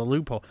like of a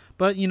loophole.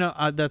 But,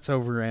 that's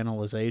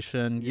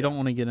overanalyzation. You don't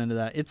want to get into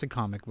that. It's a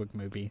comic book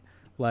movie.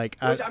 Like,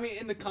 Which, I mean,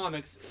 in the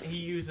comics, he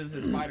uses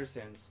his spider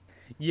sense.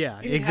 yeah,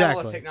 He didn't have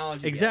all this exactly.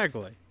 technology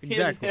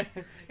yet.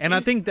 Exactly. And I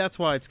think that's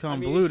why it's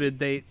convoluted.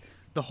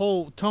 The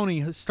whole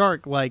Tony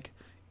Stark, like,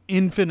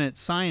 infinite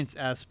science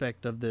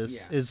aspect of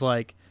this Yeah. is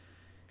like,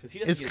 'Cause he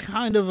doesn't it's get-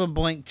 kind of a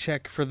blank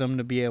check for them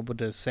to be able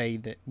to say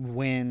that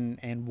when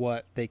and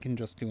what they can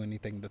just do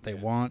anything that they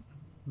want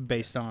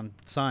based on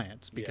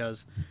science.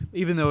 Because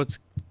even though it's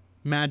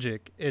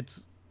magic,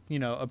 it's,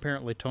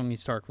 apparently Tony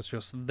Stark was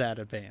just that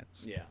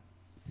advanced. Yeah.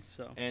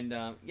 So. And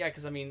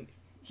because I mean,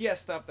 he has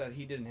stuff that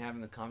he didn't have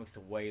in the comics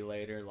till way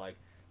later. Like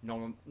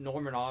Norman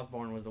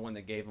Osborn was the one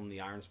that gave him the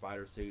Iron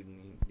Spider suit,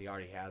 and he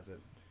already has it.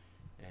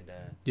 And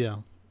Yeah.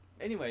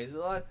 anyways, a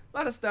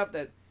lot of stuff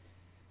that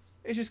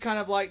it's just kind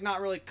of like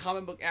not really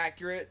comic book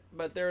accurate.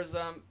 But there's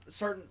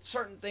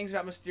certain things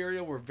about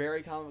Mysterio were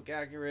very comic book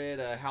accurate.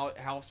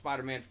 How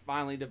Spider-Man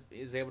finally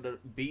is able to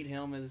beat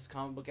him is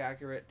comic book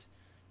accurate,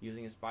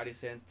 using his Spidey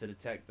sense to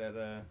detect that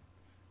the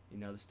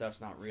stuff's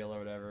not real or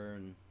whatever.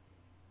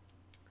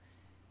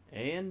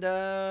 And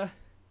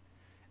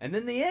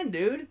then the end,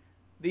 dude.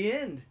 The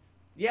end.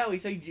 Yeah, we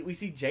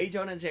see J.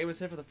 Jonah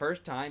Jameson for the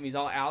first time. He's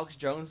all Alex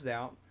Jones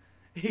out.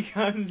 He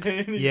comes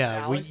in. He's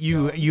Alex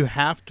Jones. You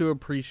have to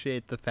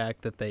appreciate the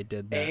fact that they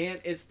did that. And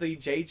it's the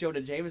J.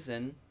 Jonah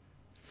Jameson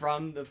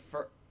from the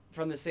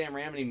Sam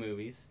Raimi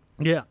movies.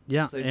 Yeah.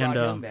 So they brought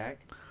him back.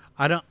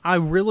 I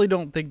really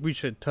don't think we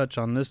should touch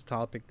on this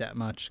topic that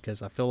much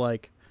because I feel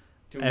like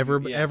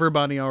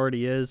everybody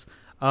already is.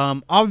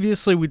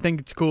 Obviously, we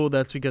think it's cool.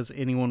 That's because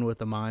anyone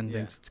with a mind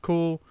thinks it's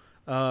cool.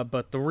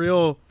 But the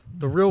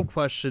real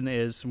question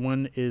is,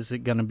 when is it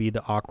going to be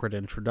the awkward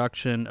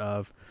introduction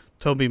of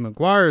Tobey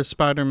Maguire's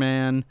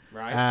Spider-Man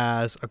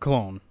as a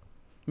clone?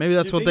 Maybe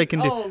that's what they can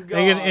do. Oh,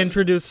 They can God.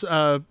 introduce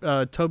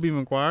Tobey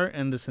Maguire,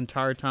 and this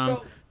entire time,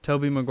 So-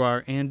 Tobey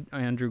Maguire and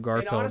Andrew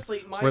Garfield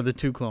honestly, were the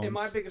two clones. And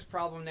my biggest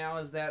problem now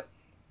is that,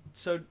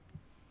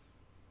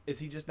 is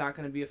he just not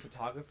going to be a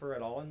photographer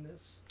at all in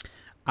this?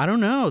 I don't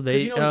know. 'Cause,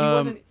 They he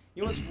wasn't.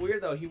 You know what's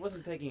weird though? He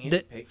wasn't taking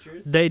any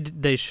pictures.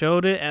 They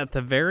showed it at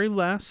the very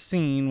last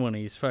scene when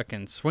he's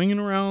fucking swinging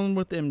around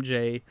with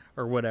MJ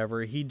or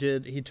whatever. He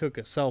took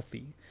a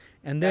selfie,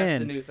 and That's then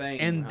the new thing,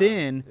 and huh?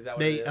 then Is that what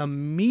they it is?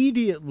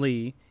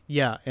 immediately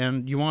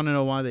And you want to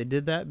know why they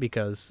did that?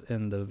 Because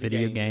in the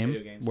video game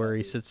where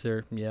he selfies. sits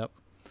there,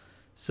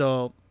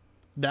 So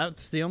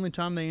that's the only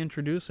time they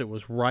introduced it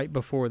was right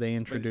before they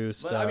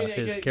introduced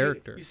his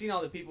character. You've seen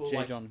all the people J.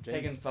 like Jonah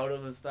taking Jameson.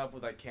 photos and stuff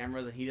with like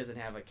cameras, and he doesn't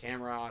have a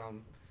camera on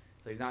him,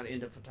 so he's not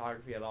into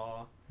photography at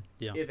all,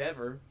 if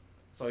ever.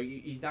 So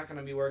he's not going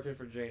to be working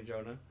for J.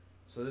 Jonah.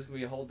 So this is going to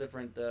be a whole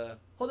different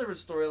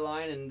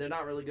storyline, and they're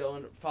not really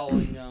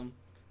following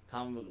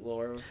comic book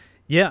lore.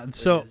 Yeah,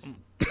 so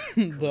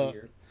his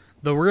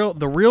the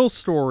real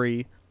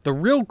story, the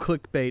real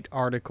clickbait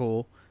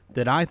article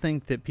that I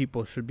think that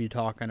people should be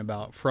talking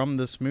about from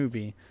this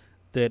movie,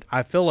 that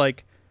I feel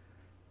like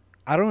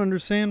I don't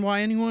understand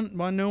why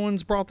no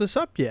one's brought this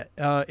up yet.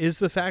 Is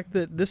the fact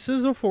that this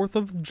is a 4th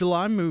of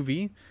July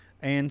movie,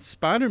 and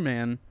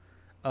Spider-Man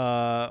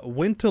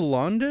went to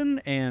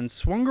London and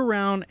swung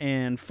around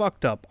and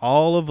fucked up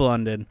all of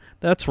London.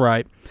 That's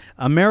right.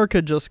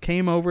 America just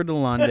came over to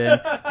London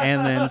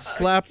and then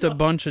slapped a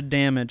bunch of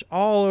damage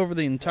all over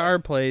the entire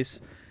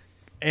place.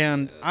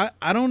 And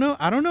I don't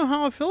know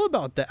how I feel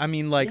about that. I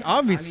mean, like,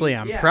 obviously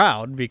I'm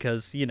proud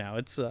because,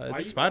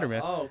 it's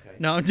Spider-Man. Oh, okay.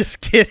 No, I'm just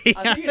kidding.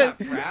 I think you're not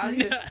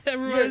proud.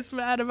 Everybody's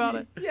mad about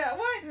it. Yeah,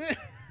 what?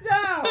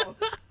 No!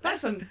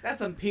 That's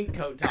some pink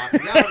coat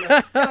talking.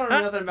 Y'all don't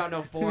know nothing about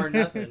no foreign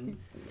nothing.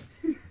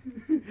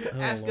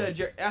 Ask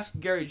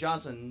Gary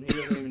Johnson. He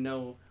doesn't even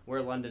know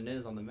where London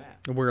is on the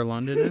map. Where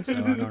London is? Oh,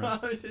 I don't know.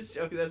 I was just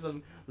joking. That's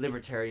some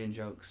libertarian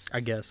jokes.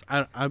 I guess.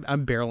 I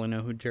barely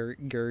know who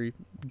Gary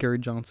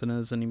Johnson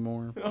is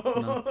anymore.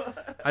 No.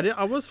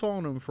 I was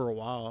following him for a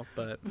while,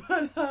 but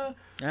it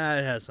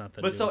has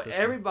nothing to do with this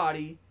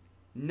everybody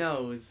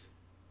knows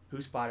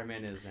who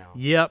Spider-Man is now.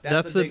 Yep,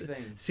 that's the big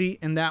thing. See,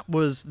 and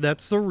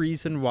that's the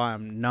reason why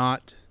I'm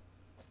not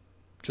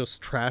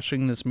just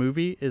trashing this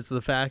movie, is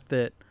the fact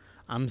that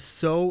I'm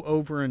so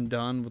over and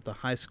done with the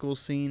high school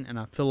scene, and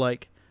I feel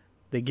like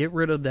they get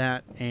rid of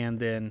that, and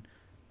then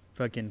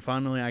fucking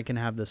finally I can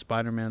have the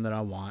Spider-Man that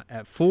I want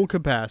at full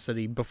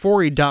capacity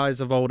before he dies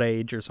of old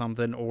age or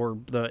something, or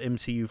the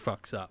MCU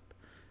fucks up.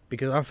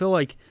 Because I feel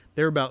like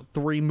they're about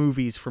 3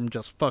 movies from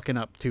just fucking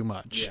up too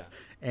much. Yeah.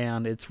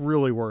 And it's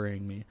really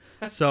worrying me.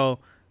 So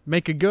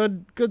make a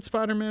good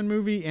Spider-Man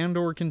movie, and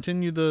or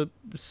continue the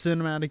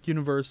cinematic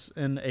universe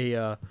in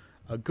a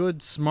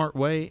good, smart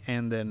way,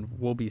 and then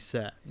we'll be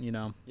set,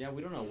 Yeah,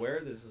 we don't know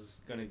where this is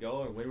going to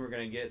go, or when we're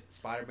going to get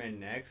Spider-Man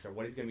next, or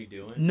what he's going to be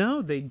doing.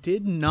 No, they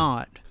did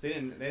not. They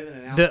didn't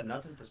announce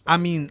nothing for Spider-Man. I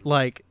mean,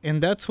 like,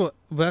 and that's what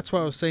I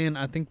was saying,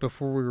 I think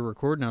before we were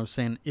recording, I was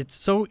saying, it's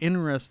so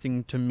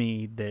interesting to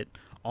me that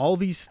all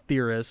these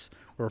theorists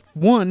were,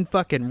 one,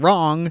 fucking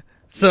wrong,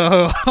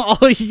 so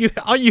all you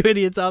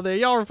idiots out there,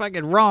 y'all are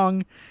fucking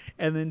wrong,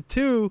 and then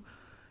 2,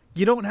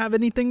 you don't have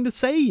anything to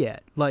say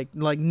yet. Like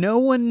no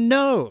one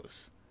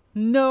knows.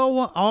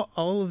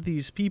 All of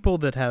these people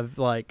that have,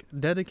 like,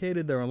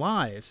 dedicated their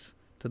lives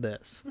to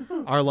this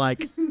are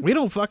like, we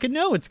don't fucking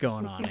know what's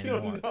going on anymore.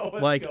 We don't know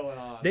what's like, going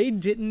on. They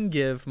didn't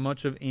give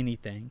much of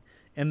anything.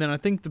 And then I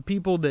think the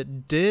people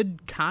that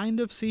did kind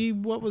of see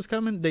what was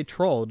coming, they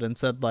trolled and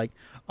said, like,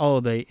 oh,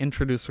 they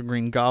introduced a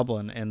Green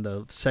Goblin in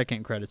the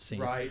second credit scene.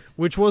 Right.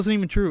 Which wasn't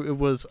even true. It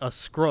was a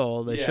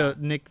Skrull. They Yeah. showed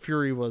Nick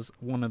Fury was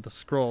one of the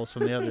Skrulls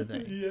from the other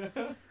thing.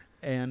 Yeah.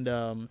 And,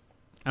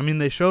 I mean,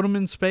 they showed him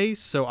in space,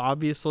 so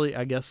obviously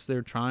I guess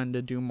they're trying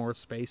to do more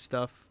space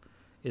stuff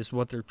is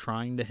what they're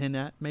trying to hint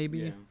at, maybe.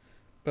 Yeah.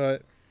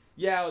 But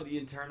Yeah, with the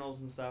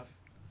internals and stuff.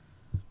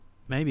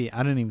 maybe.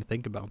 I didn't even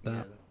think about that.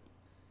 Yeah,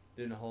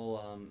 doing the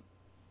whole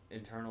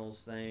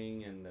internals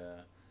thing, and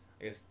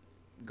I guess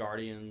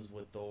Guardians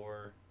with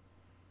Thor.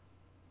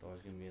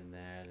 Thor's gonna be in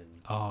that,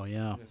 and Oh,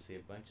 yeah. we're gonna see a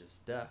bunch of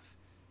stuff.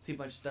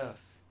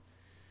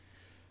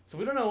 So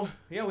we don't know.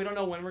 Yeah, we don't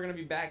know when we're gonna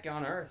be back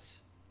on Earth,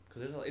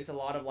 because it's a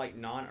lot of, like,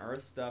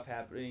 non-Earth stuff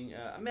happening.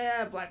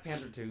 Black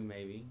Panther 2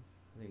 maybe.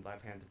 I think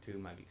Black Panther 2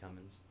 might be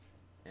coming.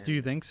 And Do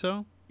you think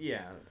so?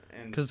 Yeah,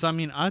 and Because, I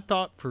mean, I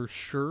thought for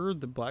sure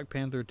the Black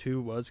Panther 2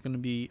 was going to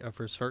be a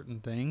for certain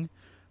thing,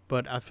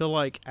 but I feel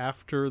like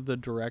after the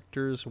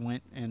directors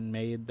went and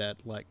made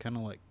that, like, kind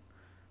of like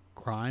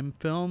crime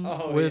film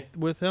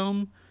with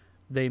him,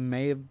 they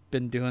may have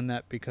been doing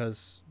that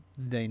because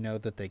they know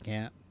that they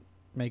can't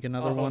make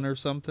another one or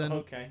something,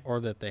 okay. or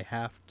that they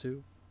have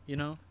to,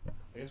 I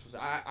guess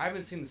I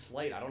haven't seen the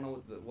slate. I don't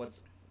know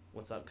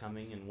what's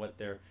upcoming and what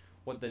the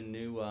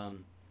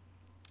new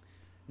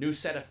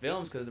set of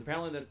films, because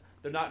apparently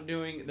they're not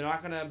going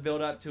to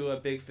build up to a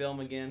big film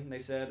again. They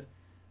said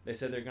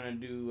they're going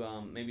to do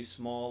maybe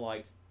small,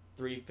 like,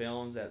 3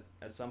 films that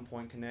at some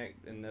point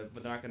connect, but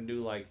they're not going to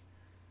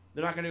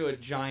do a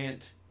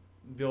giant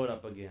build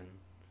up again.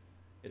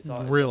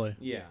 Really?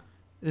 Yeah.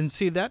 And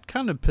see, that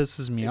kind of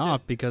pisses me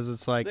off, because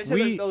it's like, They said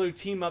they'll do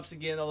team ups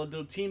again. They'll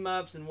do team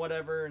ups and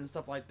whatever and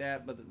stuff like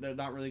that. But they're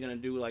not really going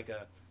to do, like,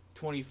 a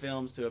 20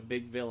 films to a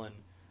big villain.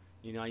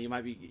 You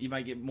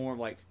might get more of,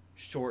 like,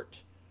 short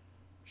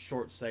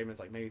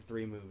segments, like maybe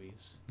 3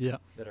 movies. Yeah.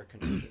 That are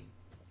connected.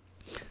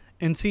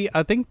 And see,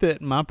 I think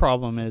that my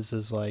problem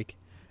is like,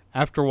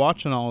 after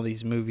watching all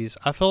these movies,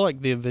 I feel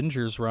like the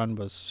Avengers run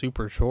was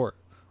super short.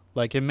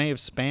 Like, it may have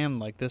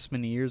spanned, like, this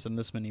many years and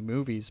this many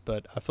movies,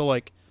 but I feel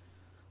like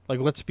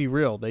let's be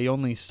real, they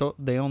only told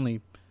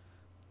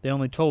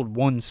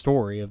one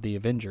story of the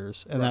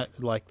Avengers, and right.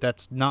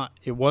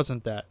 it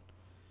wasn't that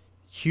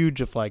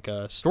huge of, like,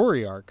 a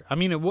story arc. I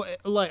mean,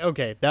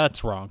 okay,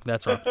 that's wrong.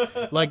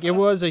 Like, it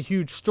was a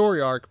huge story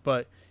arc,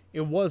 but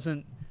it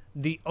wasn't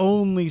the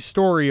only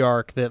story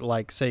arc that,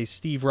 like, say,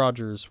 Steve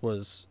Rogers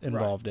was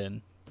involved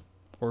in,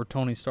 or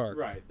Tony Stark.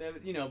 Right.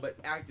 But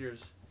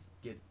actors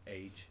get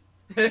age.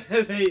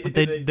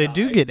 They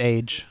do get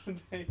age.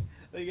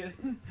 They get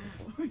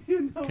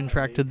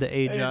Contracted the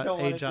they just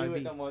don't want to do HIV.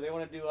 it no more. They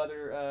want to do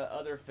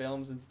other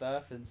films and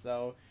stuff, and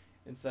so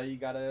you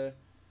gotta,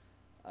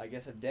 I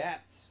guess,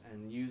 adapt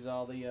and use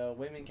all the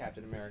women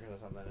Captain America or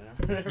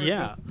something.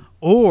 Yeah.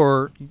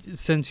 Or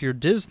since you're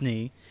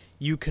Disney,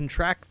 you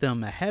contract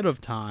them ahead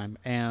of time,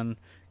 and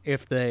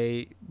if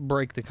they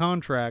break the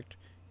contract,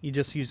 you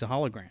just use a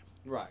hologram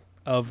Right.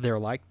 of their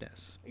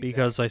likeness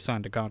because they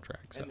signed a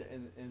contract. So.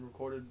 And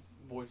recorded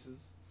voices.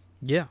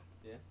 Yeah.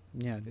 Yeah.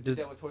 Yeah. They did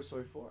that with Toy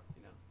Story 4.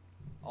 You know,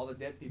 all the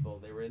dead people,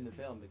 they were in the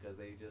film because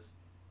they just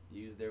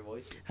used their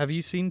voices. Have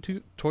you seen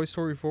Toy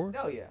Story 4?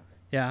 Oh yeah.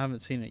 Yeah, I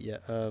haven't seen it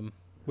yet.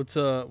 What's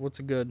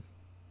a good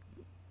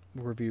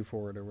review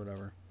for it or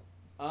whatever?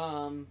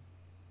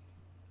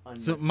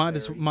 So might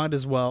as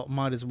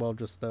well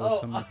just throw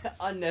some.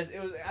 Unnecessary.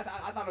 It was.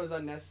 I thought it was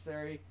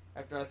unnecessary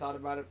after I thought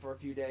about it for a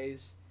few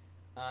days.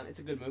 It's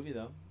a good movie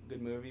though.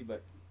 Good movie,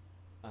 but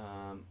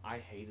I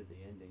hated the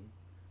ending.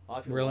 A lot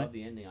of people Really? loved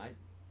the ending.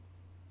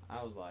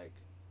 I was like,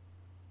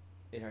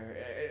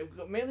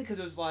 mainly because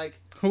it was like.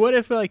 What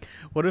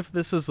if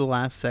this is the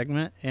last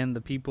segment and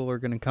the people are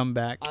gonna come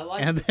back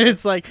and the then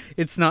it's like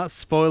it's not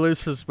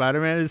spoilers for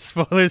Spider-Man, it's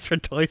spoilers for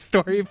Toy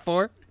Story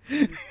 4.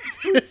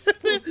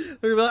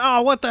 They're like,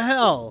 oh, what the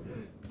hell?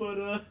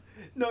 But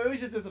no, it was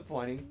just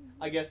disappointing.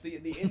 I guess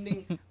the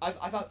ending. I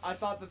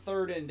thought the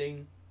third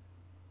ending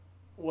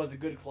was a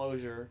good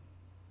closure.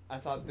 I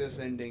thought this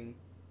ending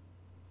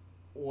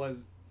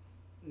was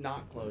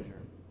not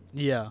closure.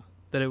 Yeah,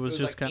 that it was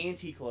just like kind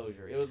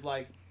anti-closure. It was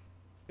like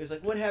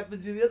what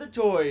happened to the other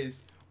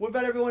toys? What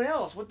about everyone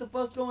else? What the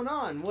fuck's going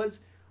on?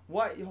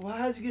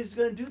 How's he just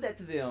gonna do that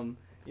to them?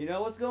 You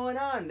know what's going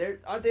on?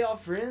 Aren't they all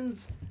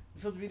friends?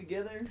 They're supposed to be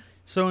together.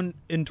 So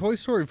in Toy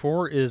Story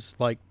 4 is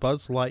like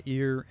Buzz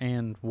Lightyear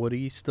and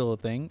Woody still a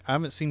thing? I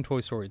haven't seen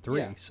Toy Story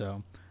 3,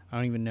 so I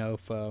don't even know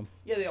if.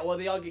 Yeah, they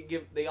all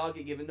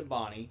get given to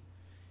Bonnie,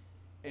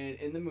 and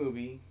in the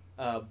movie,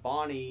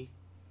 Bonnie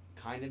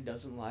kind of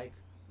doesn't like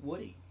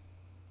Woody,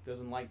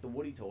 doesn't like the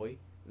Woody toy,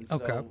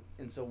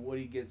 and so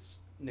Woody gets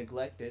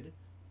neglected,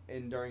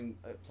 and during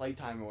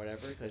playtime or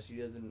whatever, because she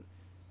doesn't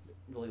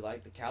really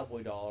like the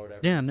cowboy doll or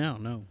whatever. Yeah,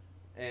 no.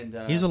 And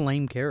he's a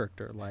lame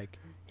character. Like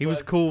he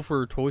was cool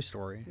for Toy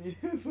Story.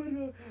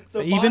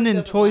 So even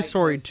in Toy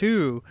Story like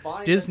 2,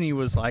 Disney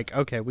was like,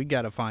 okay, we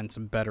got to find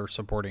some better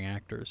supporting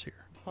actors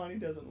here. Bonnie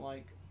doesn't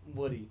like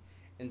Woody,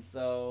 and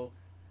so,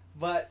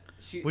 but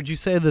she. Would you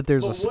say that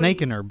there's a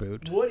snake in her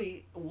boot?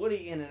 Woody,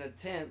 in an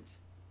attempt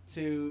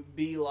to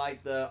be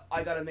like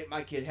I gotta make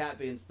my kid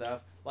happy and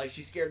stuff. Like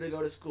she's scared to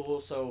go to school,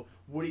 so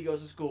Woody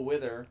goes to school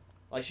with her.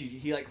 Like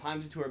he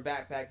climbs into her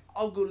backpack.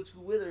 I'll go to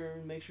school with her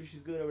and make sure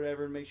she's good or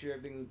whatever, and make sure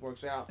everything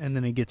works out. And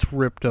then he gets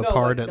ripped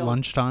apart at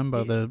lunchtime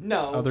by the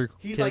other kids.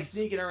 He's like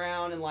sneaking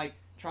around and like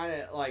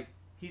trying to like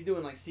he's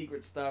doing like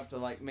secret stuff to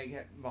like make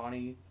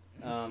Bonnie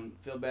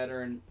feel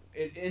better, and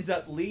it ends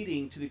up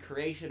leading to the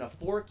creation of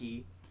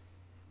Forky.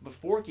 But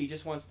Forky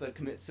just wants to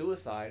commit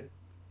suicide,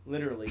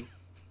 literally.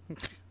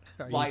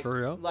 Are you for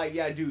real? Like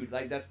yeah, dude.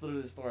 Like that's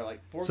literally the story.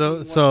 Like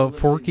Forky. So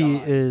Forky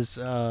die. is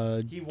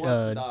he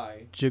wants to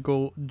die.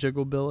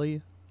 Jiggle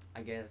Billy.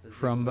 I guess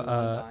from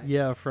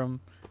from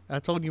I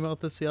told you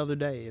about this the other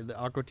day. The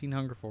Aqua Teen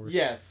Hunger Force.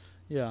 Yes.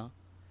 Yeah.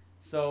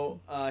 So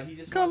he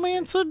just come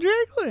in so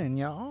jiggling,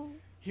 y'all.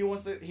 He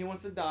wants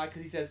to die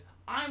because he says,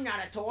 I'm not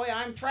a toy,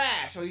 I'm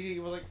trash. So he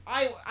was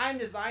like, I'm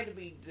designed to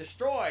be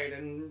destroyed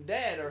and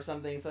dead or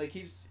something. So he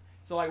keeps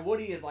like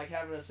Woody is like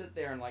having to sit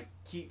there and like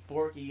keep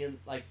Forky and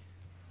like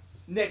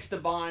next to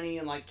Bonnie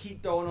and like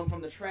keep throwing him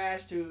from the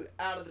trash to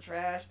out of the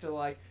trash to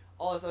like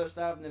all this other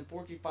stuff, and then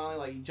Forky finally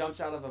like he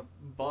jumps out of a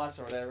bus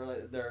or whatever,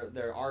 like,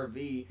 their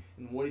RV,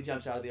 and Woody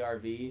jumps out of the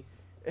RV,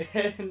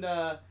 and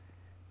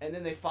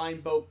then they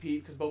find Bo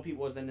Peep because Bo Peep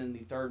wasn't in the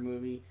third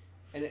movie.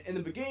 And in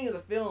the beginning of the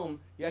film,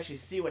 you actually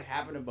see what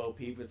happened to Bo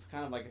Peep. It's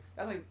kind of like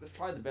that's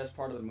probably the best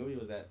part of the movie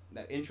was that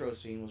intro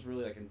scene was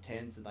really like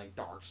intense and like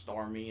dark,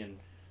 stormy and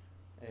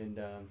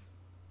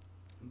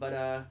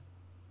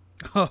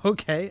Oh,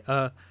 okay.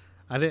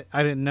 I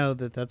didn't know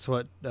that's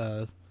what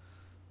I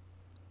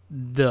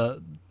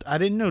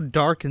didn't know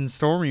dark and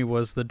stormy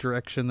was the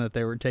direction that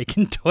they were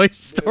taking Toy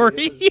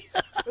Story. Dude,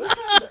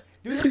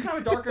 it was kind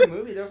of a darker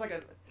movie. There was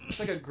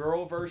like a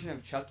girl version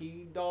of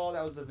Chucky doll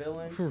that was the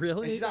villain.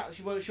 Really? And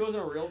she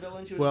wasn't a real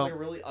villain. She was just like a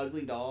really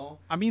ugly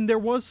doll. I mean, there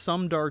was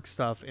some dark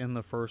stuff in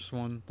the first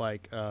one,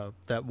 like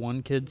that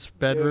one kid's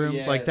bedroom.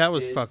 Yeah, like that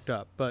was Sid's. fucked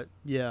up. But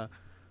yeah,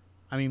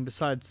 I mean,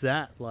 besides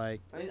that,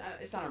 like I mean,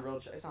 it's not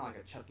like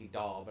a Chucky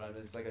doll, but I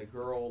mean, it's like a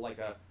girl, like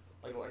a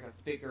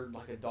thicker,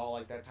 like a doll,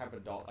 like that type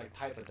of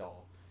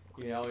doll,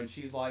 you know. And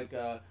she's like,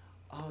 oh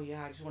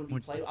yeah, I just want to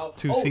be played.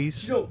 Two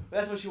C's.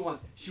 That's what she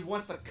wants. She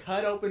wants to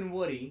cut open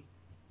Woody,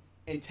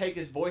 and take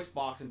his voice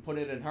box and put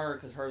it in her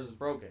because hers is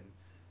broken.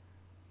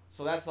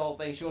 So that's the whole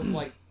thing. She wants to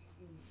like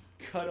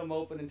cut him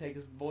open and take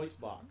his voice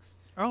box.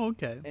 Oh,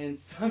 okay. And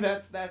so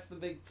that's the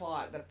big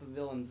plot. That's the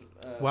villain's.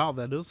 Wow,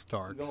 that is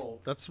dark. Goal.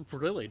 That's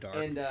really dark.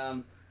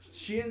 And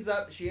she ends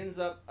up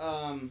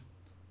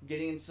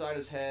getting inside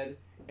his head,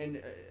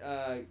 and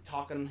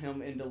talking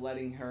him into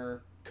letting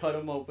her cut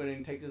him open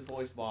and take his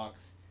voice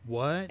box.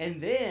 What?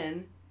 And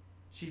then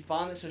she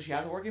finally, so she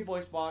has a working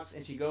voice box,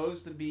 and she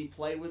goes to be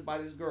played with by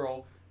this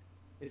girl.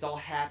 It's all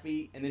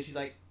happy, and then she's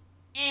like,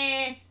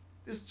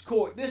 this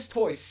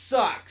toy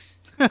sucks,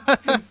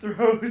 and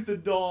throws the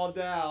doll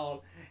down.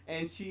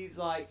 And she's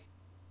like,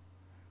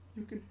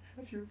 you can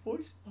have your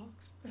voice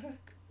box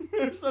back.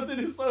 Or something.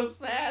 It's so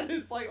sad.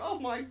 It's like, oh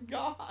my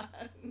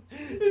god,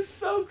 it's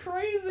so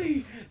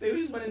crazy. They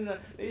just went in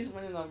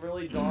a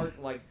really dark,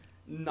 like,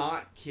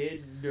 not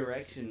kid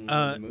direction in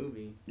the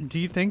movie. Do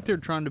you think they're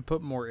trying to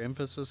put more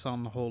emphasis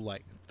on the whole,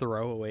 like,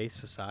 throwaway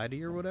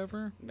society or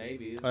whatever?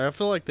 Maybe. Like, I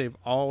feel like they've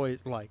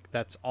always, like,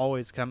 that's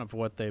always kind of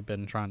what they've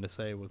been trying to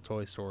say with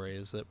Toy Story,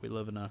 is that we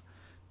live in a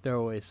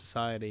throwaway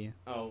society.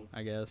 Oh,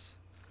 I guess.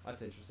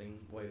 that's an interesting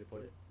way to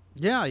put it.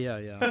 Yeah.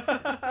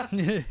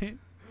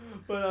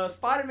 But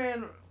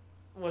Spider-Man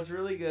was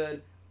really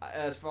good.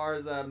 As far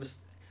as the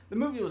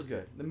movie was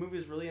good. The movie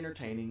was really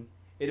entertaining.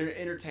 It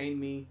entertained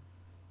me.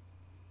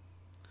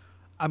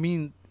 I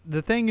mean,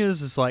 the thing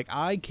is like,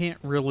 I can't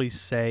really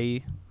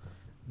say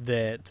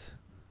that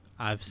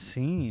I've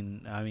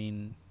seen,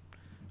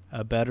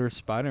 a better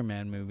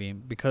Spider-Man movie,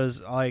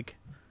 because, like,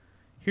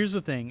 here's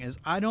the thing, is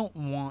I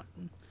don't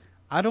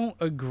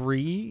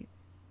agree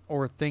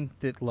or think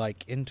that,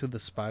 like, Into the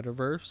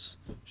Spider-Verse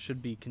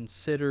should be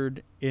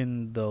considered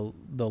in the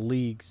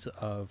leagues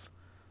of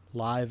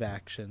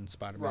live-action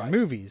Spider-Man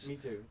movies. Me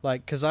too.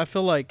 Like, because I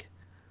feel like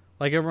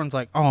everyone's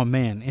like, oh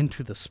man,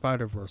 Into the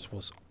Spider-Verse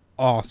was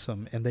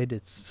awesome, and they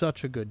did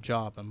such a good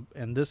job,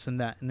 and this and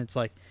that, and it's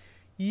like,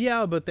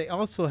 yeah, but they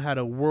also had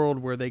a world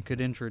where they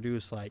could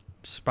introduce, like,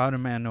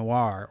 Spider-Man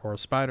Noir or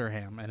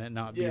Spider-Ham, and it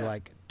not be,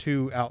 like,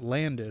 too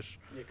outlandish.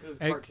 Yeah, because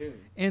it's a cartoon.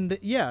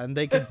 And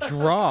they could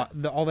draw.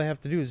 All they have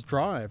to do is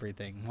draw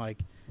everything, like,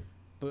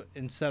 but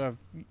instead of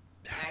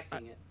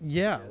Acting it.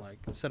 yeah, like,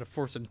 instead of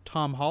forcing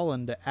Tom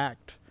Holland to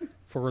act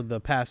for the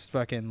past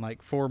fucking,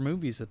 like, 4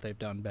 movies that they've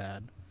done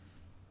bad.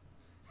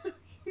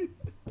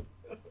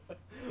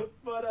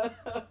 But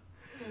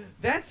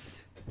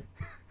that's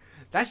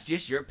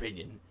just your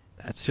opinion.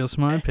 That's just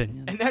my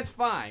opinion. And that's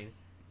fine,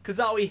 because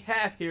all we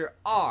have here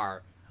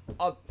are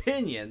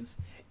opinions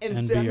and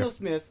And Samuel beer.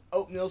 Smith's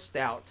Oatmeal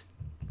Stout,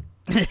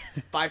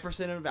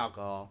 5% of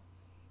alcohol.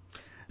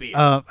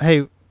 Beer.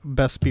 Hey,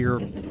 best beer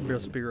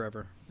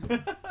ever.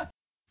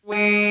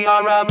 We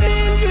are a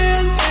million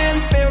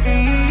and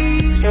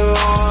billion to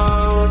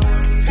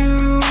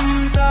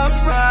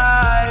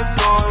subscribe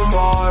for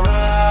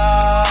more.